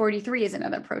TDP-43 is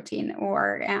another protein,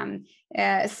 or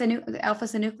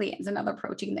alpha-synuclein is another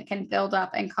protein that can build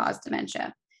up and cause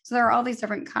dementia. So there are all these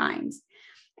different kinds.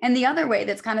 And the other way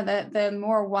that's kind of the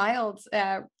more wild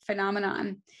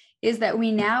phenomenon is that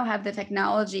we now have the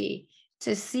technology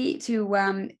to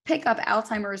pick up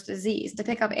Alzheimer's disease, to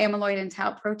pick up amyloid and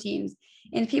tau proteins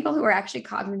in people who are actually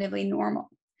cognitively normal.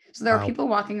 So there are people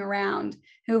walking around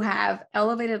who have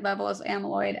elevated levels of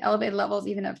amyloid, elevated levels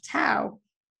even of tau,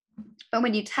 but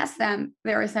when you test them,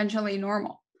 they're essentially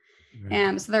normal.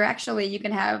 Right. So they're actually, you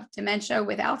can have dementia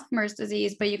with Alzheimer's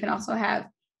disease, but you can also have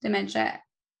dementia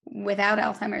without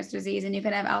Alzheimer's disease, and you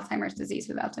can have Alzheimer's disease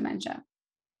without dementia.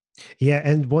 Yeah.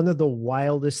 And one of the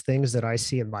wildest things that I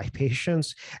see in my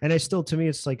patients, and to me,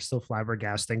 it's like still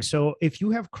flabbergasting. So if you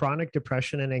have chronic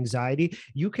depression and anxiety,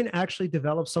 you can actually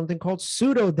develop something called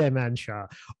pseudo dementia.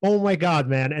 Oh my God,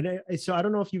 man. And so I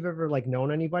don't know if you've ever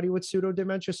known anybody with pseudo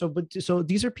dementia. So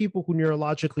these are people who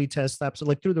neurologically test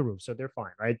absolutely through the roof. So they're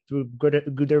fine, right?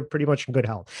 They're pretty much in good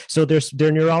health. So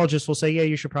their neurologist will say, yeah,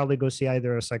 you should probably go see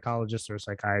either a psychologist or a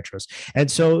psychiatrist. And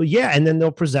so, yeah. And then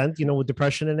they'll present, with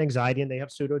depression and anxiety, and they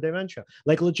have pseudo dementia,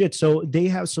 legit. So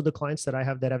the clients that I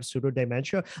have that have pseudo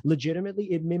dementia,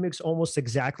 legitimately, it mimics almost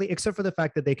exactly, except for the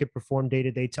fact that they could perform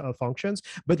day-to-day functions.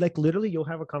 But literally, you'll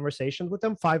have a conversation with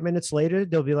them. 5 minutes later,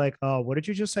 they'll be like, "Oh, what did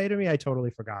you just say to me? I totally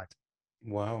forgot."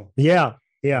 Wow. Yeah.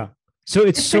 So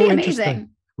it's so pretty interesting, amazing.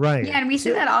 right? Yeah, and we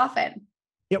see that often.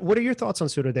 Yeah. What are your thoughts on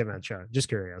pseudo dementia? Just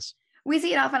curious. We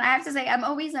see it often. I have to say, I'm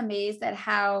always amazed at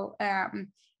how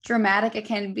dramatic it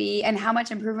can be and how much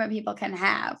improvement people can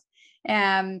have.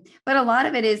 But a lot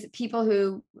of it is people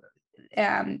who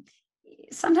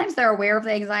sometimes they're aware of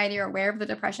the anxiety or aware of the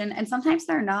depression, and sometimes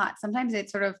they're not. Sometimes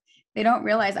it's they don't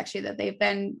realize actually that they've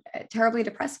been terribly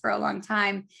depressed for a long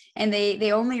time, and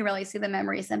they only really see the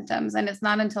memory symptoms. And it's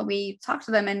not until we talk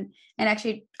to them and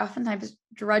actually oftentimes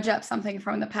drudge up something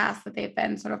from the past that they've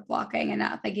been sort of blocking and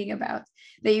not thinking about,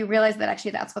 that you realize that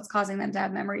actually that's what's causing them to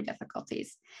have memory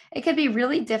difficulties. It can be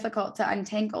really difficult to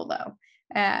untangle though.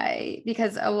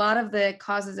 Because a lot of the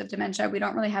causes of dementia, we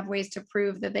don't really have ways to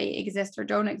prove that they exist or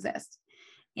don't exist.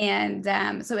 And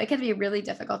so it can be really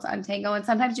difficult to untangle. And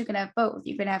sometimes you can have both.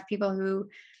 You can have people who,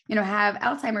 have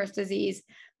Alzheimer's disease,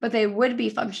 but they would be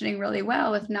functioning really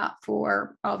well if not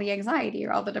for all the anxiety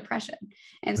or all the depression.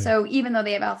 And right. So even though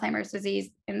they have Alzheimer's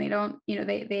disease and they don't,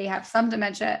 they have some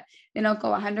dementia, they don't go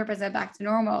 100% back to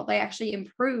normal. They actually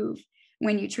improve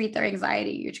when you treat their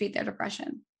anxiety, you treat their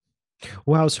depression.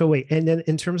 Wow. So wait, and then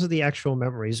in terms of the actual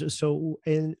memories, so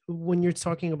when you're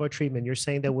talking about treatment, you're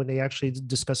saying that when they actually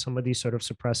discuss some of these sort of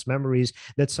suppressed memories,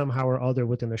 that somehow or other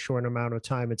within a short amount of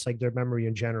time, it's like their memory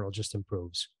in general just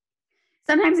improves.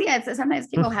 Sometimes, yeah. Sometimes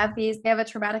people have they have a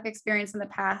traumatic experience in the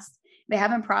past. They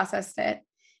haven't processed it.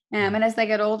 And as they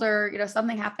get older,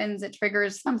 something happens, it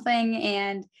triggers something,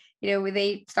 and,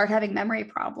 they start having memory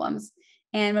problems.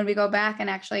 And when we go back and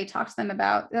actually talk to them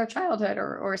about their childhood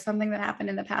or something that happened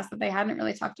in the past that they hadn't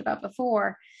really talked about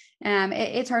before,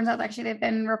 it turns out actually they've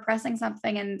been repressing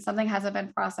something and something hasn't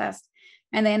been processed.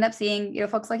 And they end up seeing,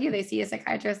 folks like you, they see a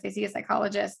psychiatrist, they see a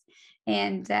psychologist,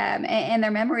 and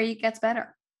their memory gets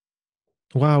better.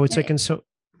 Wow. It's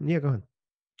yeah, go ahead.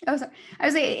 Oh, sorry. I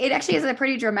would say it actually is a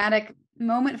pretty dramatic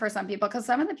moment for some people, because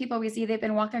some of the people we see, they've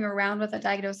been walking around with a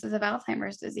diagnosis of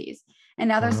Alzheimer's disease. And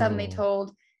now they're suddenly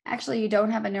told, actually you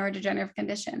don't have a neurodegenerative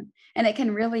condition. And it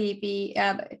can really be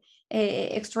a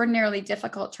extraordinarily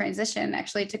difficult transition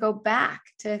actually to go back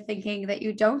to thinking that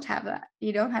you don't have that,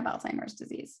 you don't have Alzheimer's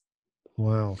disease.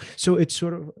 Wow. So it's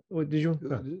sort of, did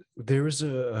you? There was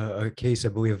a case, I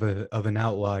believe, of an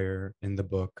outlier in the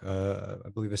book. I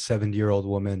believe a 70-year-old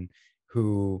woman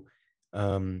who,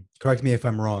 correct me if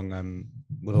I'm wrong, I'm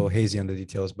a little hazy on the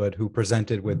details, but who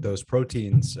presented with those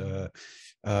proteins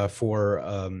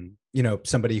for,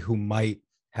 somebody who might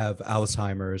have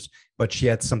Alzheimer's, but she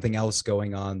had something else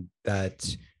going on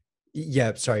that.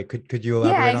 Yeah, sorry. Could you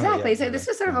elaborate? Yeah, exactly. On it? So this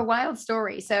was sort of a wild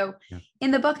story. So Yeah.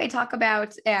 in the book, I talk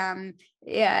about an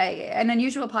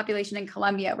unusual population in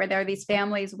Colombia where there are these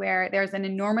families where there's an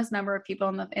enormous number of people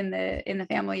in the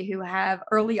family who have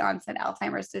early onset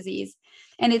Alzheimer's disease,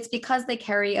 and it's because they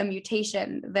carry a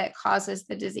mutation that causes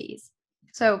the disease.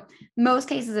 So most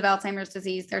cases of Alzheimer's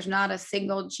disease, there's not a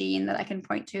single gene that I can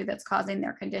point to that's causing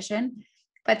their condition,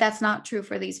 but that's not true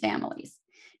for these families.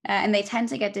 And they tend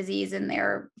to get disease in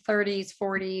their 30s,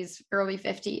 40s, early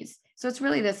 50s. So it's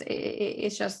really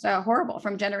it's just horrible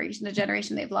from generation to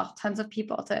generation. They've lost tons of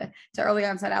people to early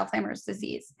onset Alzheimer's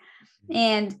disease.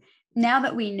 And now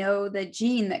that we know the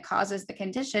gene that causes the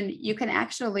condition, you can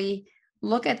actually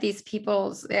look at these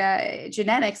people's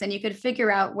genetics and you could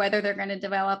figure out whether they're going to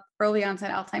develop early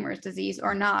onset Alzheimer's disease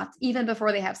or not, even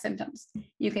before they have symptoms.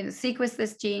 You can sequence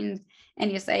this gene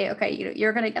and you say, okay,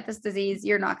 you're going to get this disease,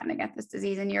 you're not going to get this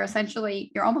disease. And you're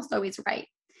almost always right.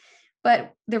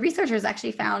 But the researchers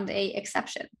actually found an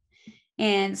exception.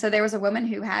 And so there was a woman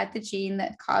who had the gene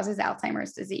that causes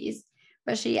Alzheimer's disease,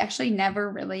 but she actually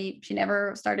never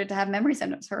started to have memory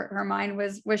symptoms. Her mind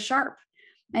was sharp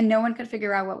and no one could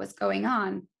figure out what was going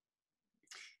on.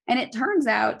 And it turns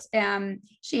out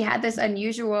she had this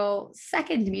unusual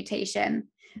second mutation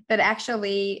that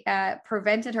actually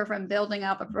prevented her from building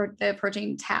up the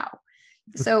protein tau.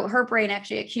 So her brain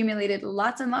actually accumulated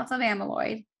lots and lots of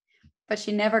amyloid, but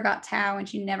she never got tau and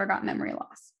she never got memory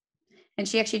loss. And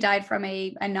she actually died from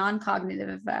a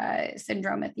non-cognitive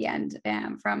syndrome at the end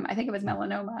from, I think it was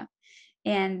melanoma.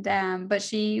 And but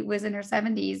she was in her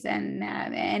 70s and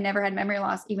never had memory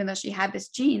loss, even though she had this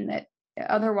gene that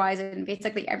otherwise, and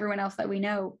basically everyone else that we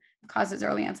know, causes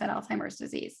early onset Alzheimer's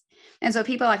disease. And so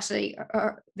people actually,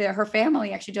 her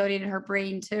family actually donated her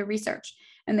brain to research.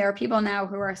 And there are people now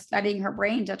who are studying her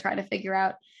brain to try to figure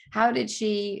out how did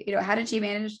she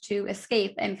manage to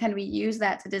escape, and can we use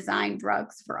that to design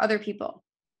drugs for other people?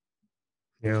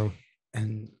 Yeah.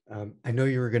 And I know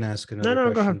you were going to ask another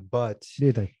question, go ahead. But what do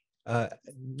you think?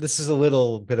 This is a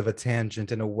little bit of a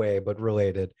tangent in a way, but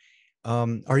related.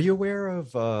 Are you aware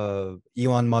of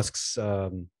Elon Musk's?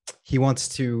 He wants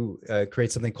to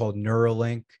create something called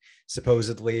Neuralink,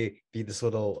 supposedly be this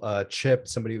little chip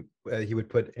somebody he would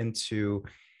put into.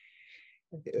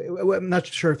 I'm not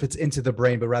sure if it's into the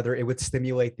brain, but rather it would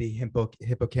stimulate the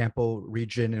hippocampal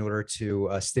region in order to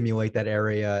stimulate that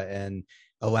area and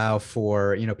allow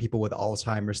for people with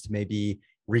Alzheimer's to maybe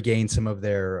regain some of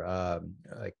their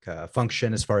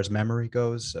function as far as memory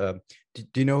goes. Do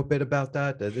you know a bit about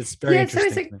that? It's very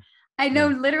interesting. I know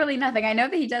literally nothing. I know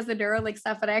that he does the Neuralink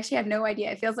stuff, but I actually have no idea.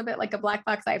 It feels a bit like a black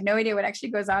box. I have no idea what actually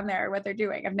goes on there or what they're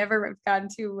doing. I've never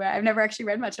actually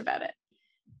read much about it.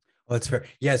 Well, that's fair.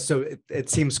 Yeah, so it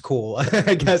seems cool.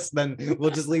 I guess then we'll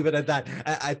just leave it at that.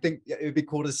 I think it'd be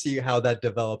cool to see how that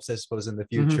develops, I suppose, in the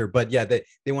future. Mm-hmm. But yeah,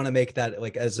 they want to make that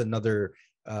like as another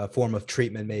form of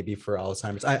treatment maybe for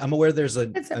Alzheimer's. I'm aware there's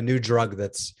a new drug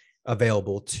that's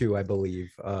available too, I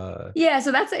believe. So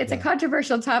it's a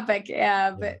controversial topic.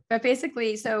 But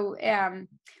basically, so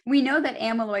we know that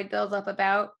amyloid builds up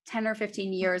about 10 or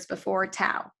 15 years before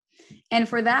tau. And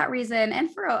for that reason,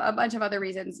 and for a bunch of other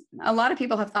reasons, a lot of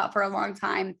people have thought for a long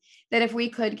time that if we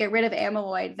could get rid of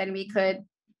amyloid, then we could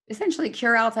essentially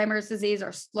cure Alzheimer's disease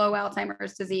or slow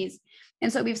Alzheimer's disease.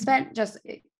 And so we've spent just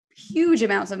huge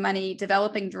amounts of money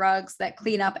developing drugs that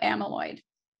clean up amyloid.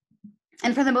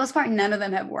 And for the most part, none of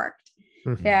them have worked.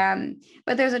 Mm-hmm.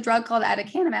 But there's a drug called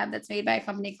aducanumab that's made by a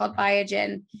company called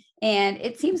Biogen, and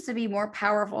it seems to be more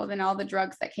powerful than all the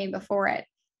drugs that came before it.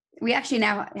 We actually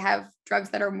now have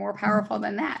drugs that are more powerful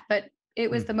than that, but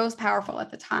it was the most powerful at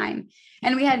the time.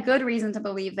 And we had good reason to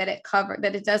believe that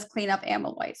it does clean up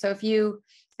amyloid. So if you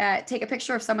take a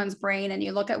picture of someone's brain and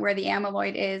you look at where the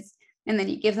amyloid is, and then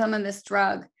you give them this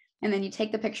drug, and then you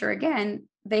take the picture again,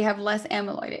 they have less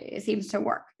amyloid. It seems to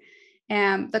work.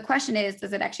 The question is,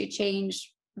 does it actually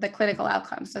change the clinical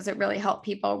outcomes? Does it really help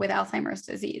people with Alzheimer's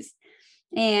disease?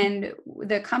 And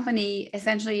the company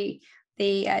essentially,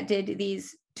 they did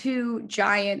these 2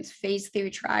 giant phase 3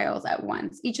 trials at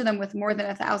once, each of them with more than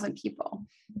 1,000 people.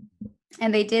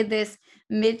 And they did this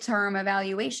midterm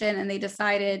evaluation and they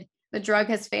decided the drug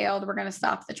has failed. We're going to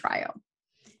stop the trial.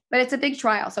 But it's a big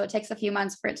trial, so it takes a few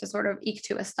months for it to sort of eke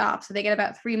to a stop. So they get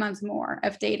about 3 months more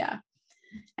of data.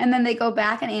 And then they go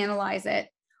back and analyze it.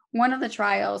 One of the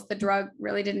trials, the drug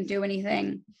really didn't do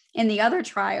anything. In the other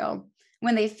trial,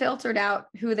 when they filtered out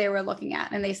who they were looking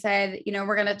at, and they said,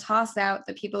 we're going to toss out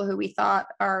the people who we thought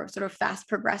are sort of fast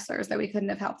progressors that we couldn't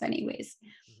have helped anyways.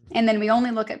 And then we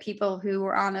only look at people who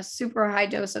were on a super high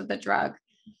dose of the drug.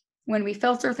 When we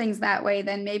filter things that way,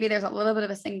 then maybe there's a little bit of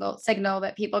a signal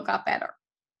that people got better.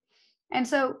 And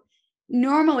so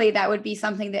normally that would be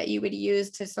something that you would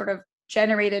use to sort of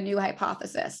generate a new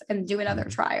hypothesis and do another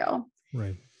trial.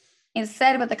 Right.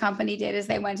 Instead, what the company did is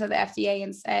they went to the FDA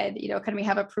and said, can we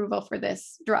have approval for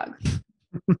this drug?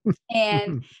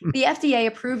 And the FDA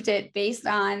approved it based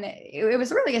on, it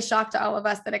was really a shock to all of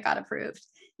us that it got approved.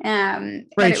 Right,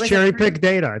 it's cherry pick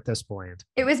data at this point.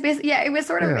 It was basically, it was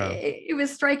sort of, it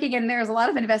was striking, and there's a lot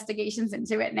of investigations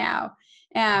into it now.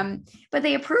 But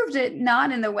they approved it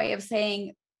not in the way of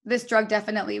saying this drug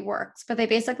definitely works, but they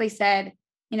basically said,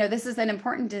 this is an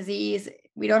important disease.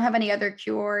 We don't have any other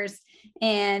cures.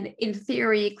 And in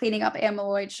theory, cleaning up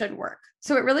amyloid should work.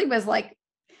 So it really was like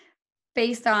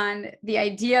based on the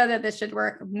idea that this should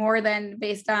work more than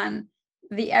based on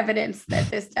the evidence that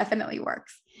this definitely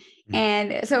works.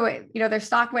 And so, their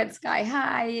stock went sky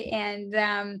high, and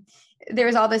there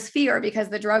was all this fear because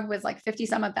the drug was like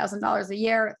 $50,000 a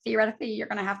year. Theoretically, you're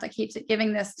going to have to keep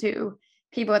giving this to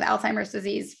people with Alzheimer's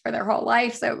disease for their whole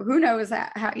life. So who knows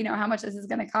how much this is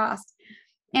going to cost.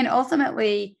 And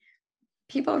ultimately,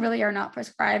 people really are not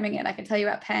prescribing it. I can tell you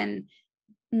at Penn,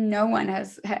 no one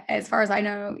has, as far as I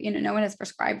know, no one has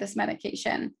prescribed this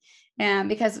medication.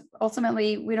 Because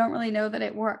ultimately, we don't really know that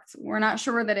it works. We're not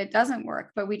sure that it doesn't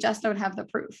work, but we just don't have the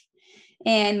proof.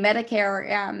 And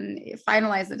Medicare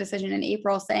finalized the decision in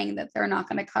April saying that they're not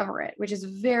going to cover it, which is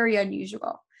very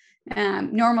unusual.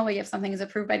 Normally, if something is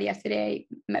approved by the FDA,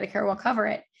 Medicare will cover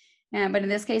it. But in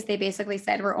this case, they basically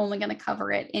said we're only going to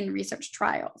cover it in research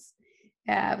trials.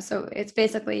 So it's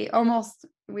basically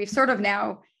we've sort of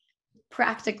now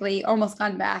practically almost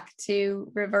gone back to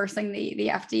reversing the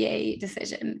FDA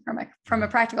decision from a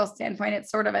practical standpoint. It's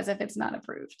sort of as if it's not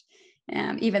approved,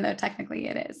 even though technically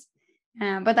it is.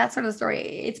 But that's sort of the story.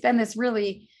 It's been this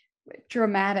really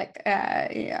dramatic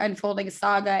unfolding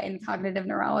saga in cognitive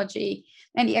neurology.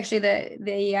 And actually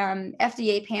the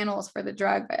FDA panels for the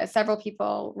drug, several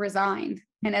people resigned.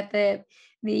 And at there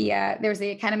was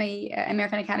the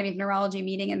American Academy of Neurology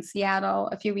meeting in Seattle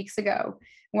a few weeks ago.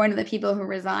 One of the people who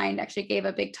resigned actually gave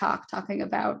a big talk talking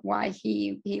about why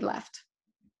he left.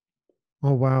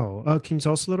 Oh, wow. Can you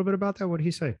tell us a little bit about that? What did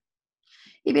he say?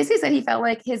 He basically said he felt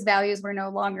like his values were no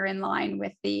longer in line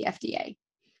with the FDA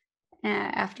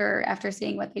after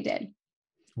seeing what they did.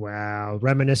 Wow.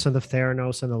 Reminiscent of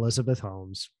Theranos and Elizabeth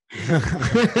Holmes.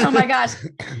 Oh my gosh.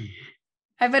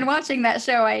 I've been watching that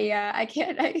show.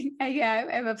 I'm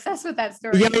obsessed with that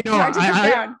story.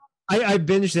 Yeah, I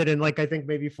binged it in I think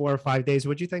maybe 4 or 5 days.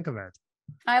 What'd you think of it?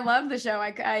 I love the show.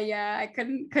 I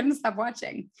couldn't stop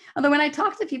watching. Although when I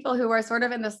talk to people who are sort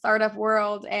of in the startup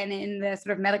world and in the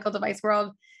sort of medical device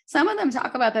world, some of them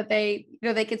talk about that they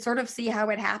could sort of see how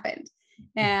it happened,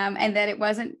 and that it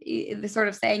wasn't the sort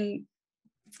of saying.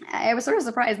 I was sort of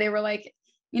surprised. They were like,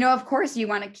 of course you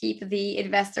want to keep the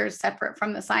investors separate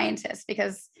from the scientists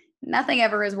because nothing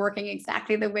ever is working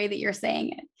exactly the way that you're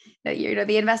saying it. That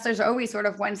the investors are always sort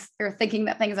of once they're thinking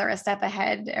that things are a step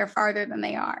ahead or farther than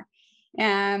they are.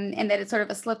 And that it's sort of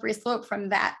a slippery slope from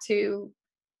that to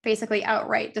basically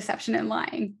outright deception and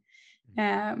lying.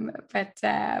 But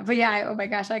yeah, oh my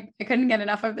gosh, I couldn't get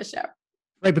enough of the show.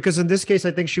 Right, because in this case, I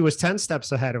think she was 10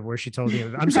 steps ahead of where she told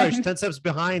the, I'm sorry, 10 steps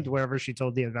behind wherever she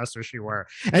told the investors she were.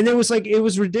 And it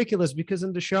was ridiculous because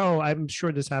in the show, I'm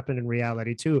sure this happened in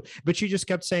reality too, but she just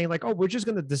kept saying oh, we're just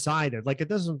going to decide it. It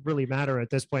doesn't really matter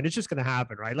at this point. It's just going to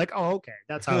happen, right? Oh, okay,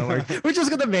 that's how it works. We're just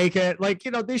going to make it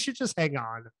they should just hang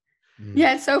on.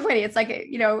 Yeah, it's so funny. It's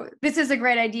this is a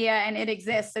great idea and it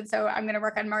exists. And so I'm going to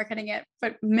work on marketing it,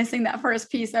 but missing that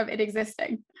first piece of it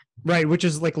existing. Right, which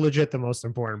is legit the most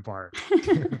important part.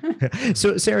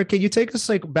 So Sarah, can you take us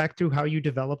back to how you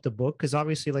developed the book? Because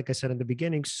obviously, like I said in the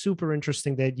beginning, super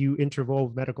interesting that you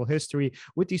interwove medical history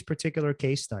with these particular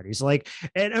case studies.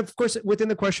 And of course, within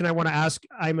the question I want to ask,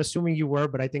 I'm assuming you were,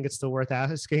 but I think it's still worth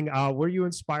asking. Were you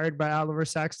inspired by Oliver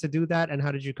Sacks to do that? And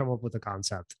how did you come up with the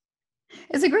concept?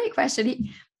 It's a great question.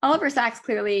 Oliver Sacks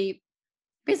clearly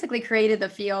basically created the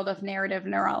field of narrative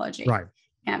neurology. Right.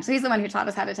 So he's the one who taught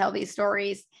us how to tell these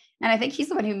stories. And I think he's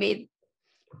the one who made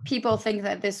people think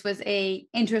that this was a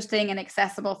interesting and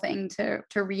accessible thing to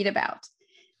read about.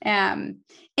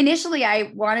 Initially,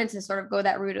 I wanted to sort of go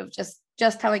that route of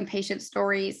just telling patient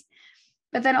stories,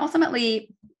 but then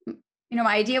ultimately,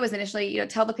 my idea was initially,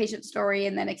 tell the patient story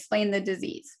and then explain the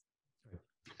disease.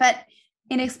 But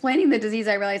in explaining the disease,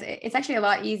 I realized it's actually a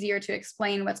lot easier to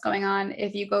explain what's going on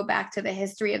if you go back to the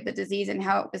history of the disease and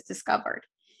how it was discovered.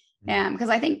 Because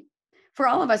I think for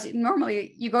all of us,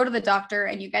 normally you go to the doctor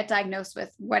and you get diagnosed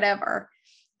with whatever,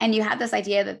 and you have this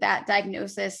idea that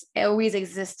diagnosis always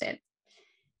existed.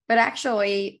 But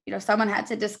actually, someone had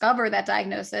to discover that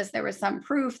diagnosis. There was some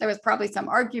proof, there was probably some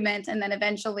argument, and then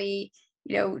eventually,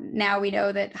 now we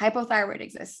know that hypothyroid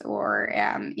exists, or,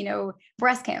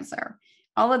 breast cancer.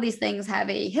 All of these things have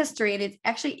a history, and it's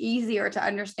actually easier to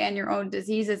understand your own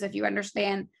diseases if you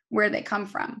understand where they come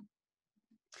from.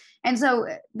 And so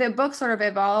the book sort of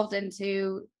evolved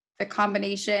into the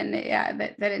combination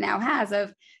that it now has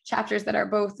of chapters that are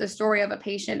both the story of a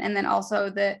patient and then also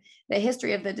the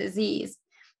history of the disease.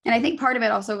 And I think part of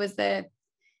it also was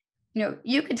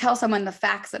you could tell someone the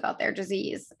facts about their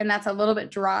disease, and that's a little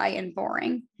bit dry and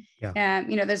boring. Yeah.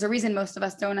 There's a reason most of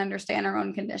us don't understand our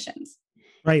own conditions.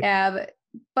 Right.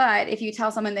 But if you tell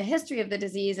someone the history of the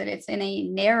disease and it's in a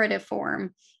narrative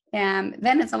form, then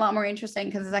it's a lot more interesting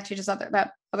because it's actually just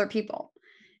about other people.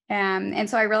 And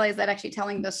so I realized that actually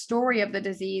telling the story of the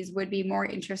disease would be more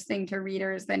interesting to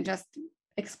readers than just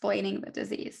explaining the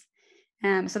disease.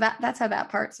 So that's how that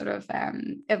part sort of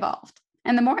evolved.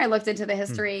 And the more I looked into the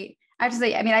history, I have to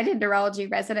say, I did neurology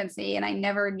residency and I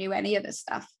never knew any of this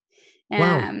stuff.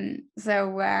 Wow.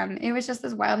 So it was just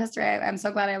this wild history. I'm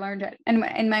so glad I learned it. And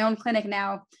in my own clinic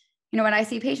now, when I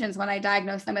see patients, when I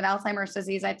diagnose them with Alzheimer's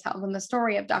disease, I tell them the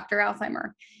story of Dr.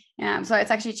 Alzheimer. So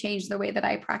it's actually changed the way that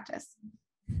I practice.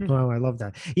 Oh, I love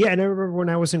that. Yeah. And I remember when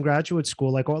I was in graduate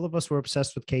school, like all of us were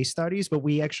obsessed with case studies, but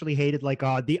we actually hated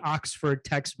the Oxford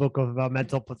textbook of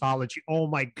mental pathology. Oh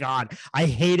my God. I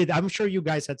hated, I'm sure you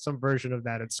guys had some version of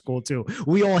that at school too.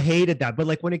 We all hated that. But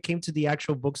when it came to the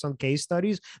actual books on case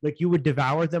studies, you would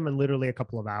devour them in literally a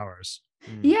couple of hours.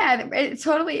 Yeah, it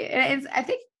totally. I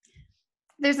think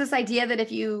there's this idea that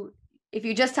if you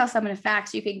just tell someone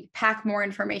facts, you can pack more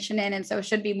information in, and so it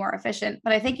should be more efficient.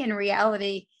 But I think in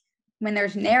reality, when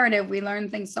there's narrative, we learn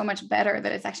things so much better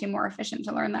that it's actually more efficient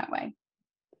to learn that way.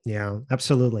 Yeah,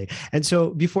 absolutely. And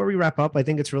so before we wrap up, I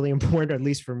think it's really important, at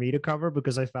least for me to cover,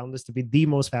 because I found this to be the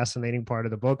most fascinating part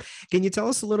of the book. Can you tell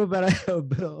us a little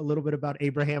bit about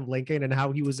Abraham Lincoln and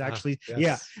how he was actually,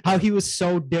 how he was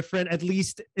so different, at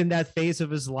least in that phase of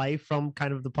his life, from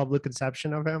kind of the public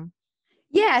conception of him?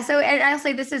 Yeah, so I'll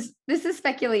say this is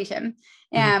speculation,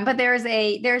 but there's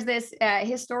this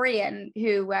historian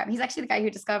who he's actually the guy who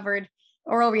discovered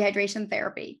oral rehydration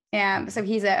therapy. So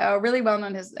he's a really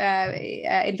well-known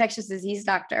infectious disease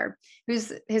doctor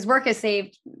his work has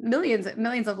saved millions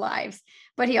of lives,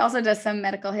 but he also does some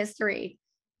medical history.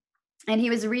 And he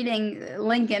was reading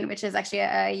Lincoln, which is actually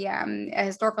a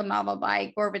historical novel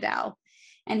by Gore Vidal,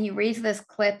 and he reads this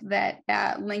clip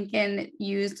that Lincoln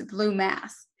used blue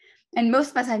mass. And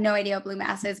most of us have no idea what blue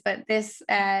mass is, but this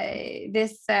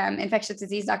infectious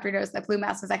disease doctor knows that blue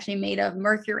mass was actually made of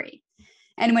mercury.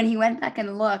 And when he went back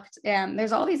and looked,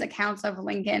 there's all these accounts of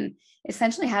Lincoln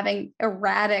essentially having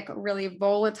erratic, really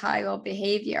volatile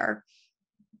behavior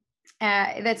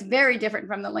that's very different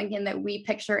from the Lincoln that we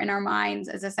picture in our minds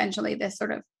as essentially this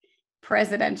sort of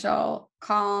presidential,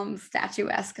 calm,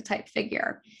 statuesque type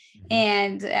figure.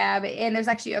 And there's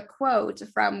actually a quote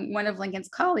from one of Lincoln's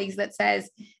colleagues that says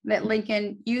that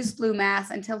Lincoln used blue mass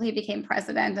until he became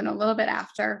president and a little bit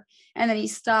after, and then he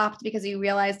stopped because he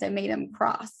realized it made him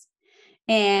cross.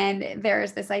 And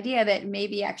there's this idea that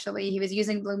maybe actually he was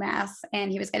using blue mass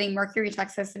and he was getting mercury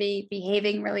toxicity,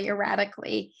 behaving really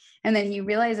erratically, and then he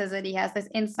realizes that he has this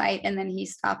insight, and then he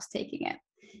stops taking it.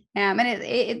 And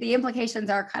the implications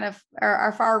are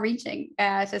are far-reaching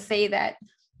to say that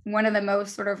one of the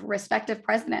most sort of respected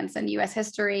presidents in U.S.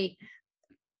 history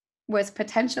was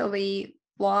potentially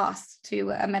lost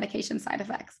to medication side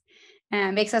effects.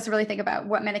 And makes us really think about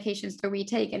what medications do we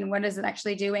take and what is it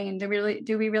actually doing, and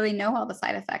do we really know all the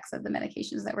side effects of the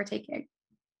medications that we're taking?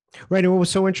 Right. And what was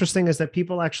so interesting is that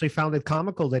people actually found it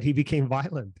comical that he became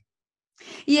violent.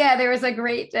 Yeah, there was a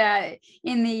great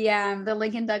in the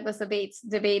Lincoln Douglas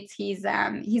debates. He's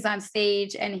on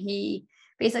stage, and he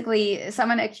basically,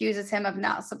 someone accuses him of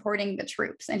not supporting the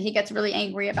troops, and he gets really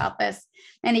angry about this.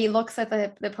 And he looks at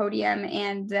the podium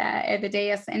and at the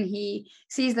dais, and he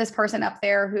sees this person up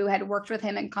there who had worked with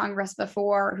him in Congress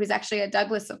before, who's actually a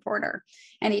Douglas supporter.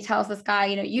 And he tells this guy,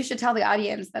 you should tell the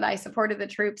audience that I supported the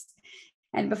troops.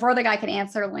 And before the guy can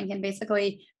answer, Lincoln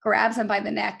basically grabs him by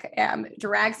the neck,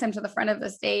 drags him to the front of the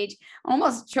stage,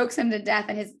 almost chokes him to death.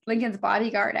 And Lincoln's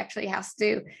bodyguard actually has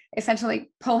to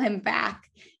essentially pull him back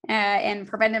and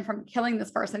prevent him from killing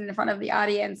this person in front of the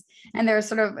audience. And there's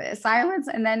sort of silence.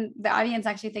 And then the audience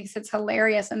actually thinks it's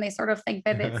hilarious. And they sort of think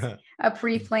that it's a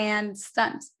pre-planned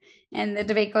stunt. And the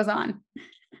debate goes on.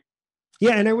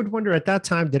 Yeah. And I would wonder at that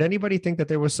time, did anybody think that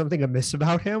there was something amiss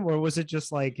about him? Or was it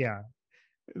just like, yeah,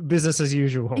 business as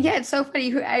usual? Yeah, it's so funny.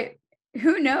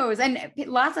 Who knows? And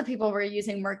lots of people were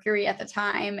using mercury at the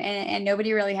time, and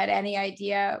nobody really had any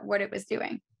idea what it was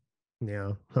doing.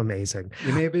 Yeah, amazing.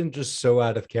 He may have been just so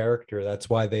out of character. That's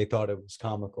why they thought it was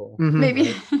comical.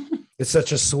 Maybe. It's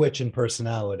such a switch in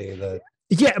personality that.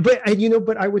 Yeah, but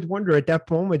I would wonder at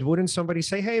that moment, wouldn't somebody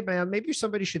say, "Hey, man, maybe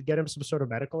somebody should get him some sort of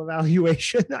medical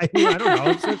evaluation"? I mean, I don't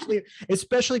know,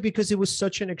 especially because it was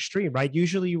such an extreme, right?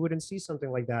 Usually, you wouldn't see something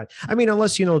like that. I mean,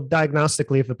 unless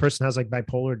diagnostically, if the person has like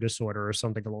bipolar disorder or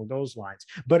something along those lines.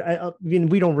 But I mean,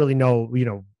 we don't really know,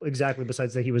 exactly.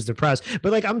 Besides that, he was depressed.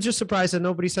 But like, I'm just surprised that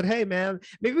nobody said, "Hey, man,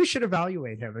 maybe we should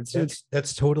evaluate him."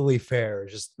 That's totally fair.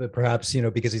 Just that perhaps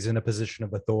because he's in a position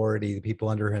of authority, the people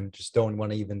under him just don't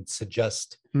want to even suggest.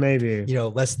 Maybe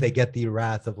lest they get the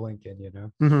wrath of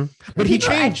Lincoln, But he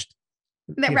changed.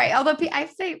 Right. Although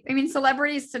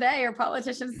celebrities today or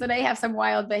politicians today have some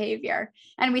wild behavior,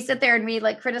 and we sit there and we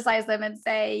like criticize them and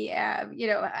say,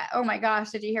 oh my gosh,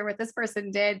 did you hear what this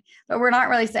person did? But we're not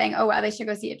really saying, oh wow, they should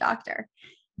go see a doctor.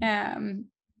 Yeah,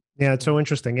 it's so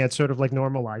interesting. Yeah, it's sort of like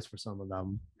normalized for some of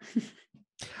them.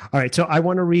 All right. So I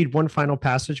want to read one final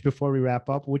passage before we wrap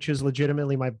up, which is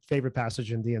legitimately my favorite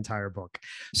passage in the entire book.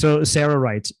 So Sarah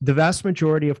writes, the vast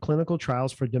majority of clinical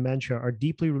trials for dementia are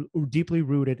deeply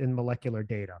rooted in molecular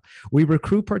data. We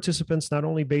recruit participants not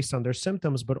only based on their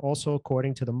symptoms, but also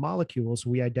according to the molecules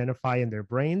we identify in their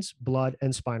brains, blood,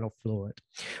 and spinal fluid.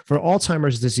 For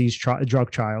Alzheimer's disease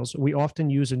drug trials, we often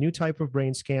use a new type of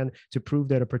brain scan to prove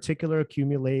that a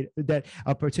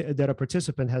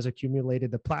participant has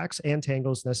accumulated the plaques and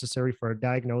tangles necessary for a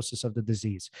diagnosis of the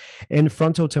disease. In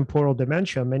frontotemporal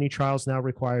dementia, many trials now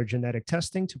require genetic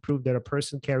testing to prove that a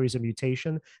person carries a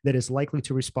mutation that is likely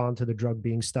to respond to the drug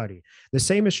being studied. The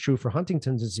same is true for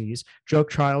Huntington's disease. Drug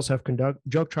trials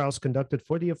conducted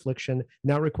for the affliction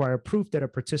now require proof that a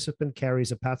participant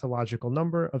carries a pathological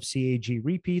number of CAG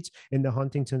repeats in the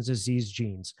Huntington's disease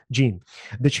gene.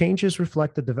 The changes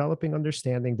reflect the developing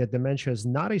understanding that dementia is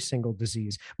not a single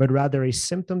disease, but rather a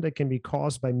symptom that can be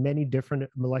caused by many different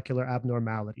molecular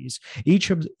abnormalities,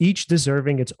 each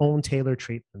deserving its own tailored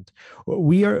treatment.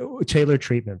 We are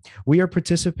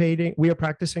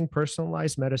practicing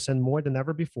personalized medicine more than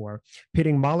ever before,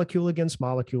 pitting molecule against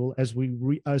molecule as we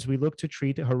look to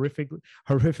treat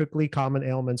horrifically common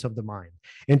ailments of the mind.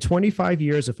 In 25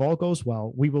 years, if all goes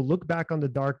well, we will look back on the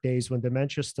dark days when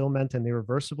dementia still meant an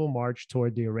irreversible march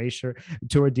toward the erasure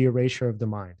of the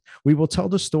mind. We will tell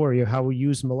the story of how we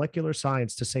use molecular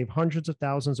science to save hundreds of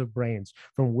thousands of brains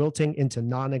from wilting into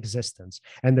non-existence,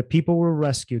 and the people who were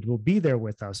rescued will be there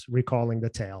with us, recalling the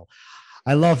tale.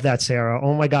 I love that, Sarah.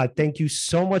 Oh my God. Thank you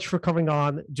so much for coming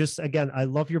on. Just again, I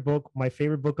love your book, my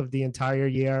favorite book of the entire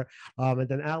year. And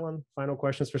then Alan, final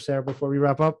questions for Sarah before we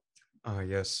wrap up.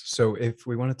 Yes. So if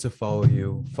we wanted to follow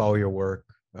your work,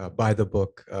 buy the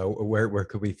book, where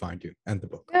could we find you and the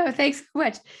book? Oh, thanks so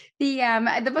much.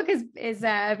 The book is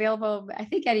available, I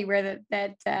think, anywhere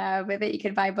that you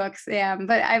can buy books.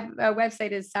 But our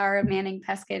website is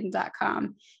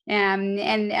saramanningpeskin.com.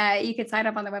 And you could sign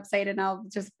up on the website, and I'll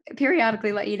just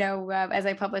periodically let you know as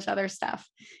I publish other stuff.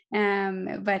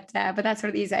 But that's sort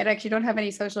of easy. I actually don't have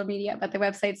any social media, but the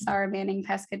website's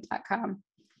saramanningpeskin.com.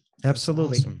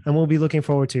 Absolutely. Awesome. And we'll be looking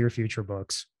forward to your future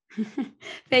books.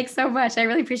 Thanks so much. I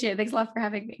really appreciate it. Thanks a lot for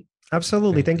having me.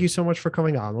 Absolutely. Thank you so much for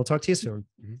coming on. We'll talk to you soon.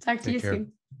 Talk to you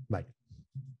soon. Bye.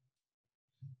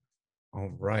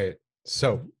 All right.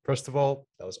 So first of all,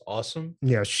 that was awesome.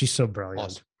 Yeah, she's so brilliant.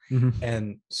 Awesome. Mm-hmm.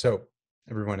 And so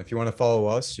everyone, if you want to follow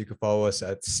us, you can follow us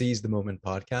at Seize the Moment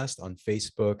Podcast on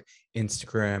Facebook,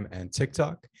 Instagram, and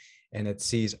TikTok, and at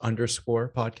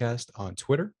Seize_podcast on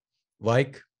Twitter.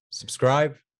 Like,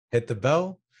 subscribe, hit the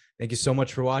bell. Thank you so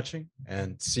much for watching,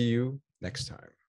 and see you next time.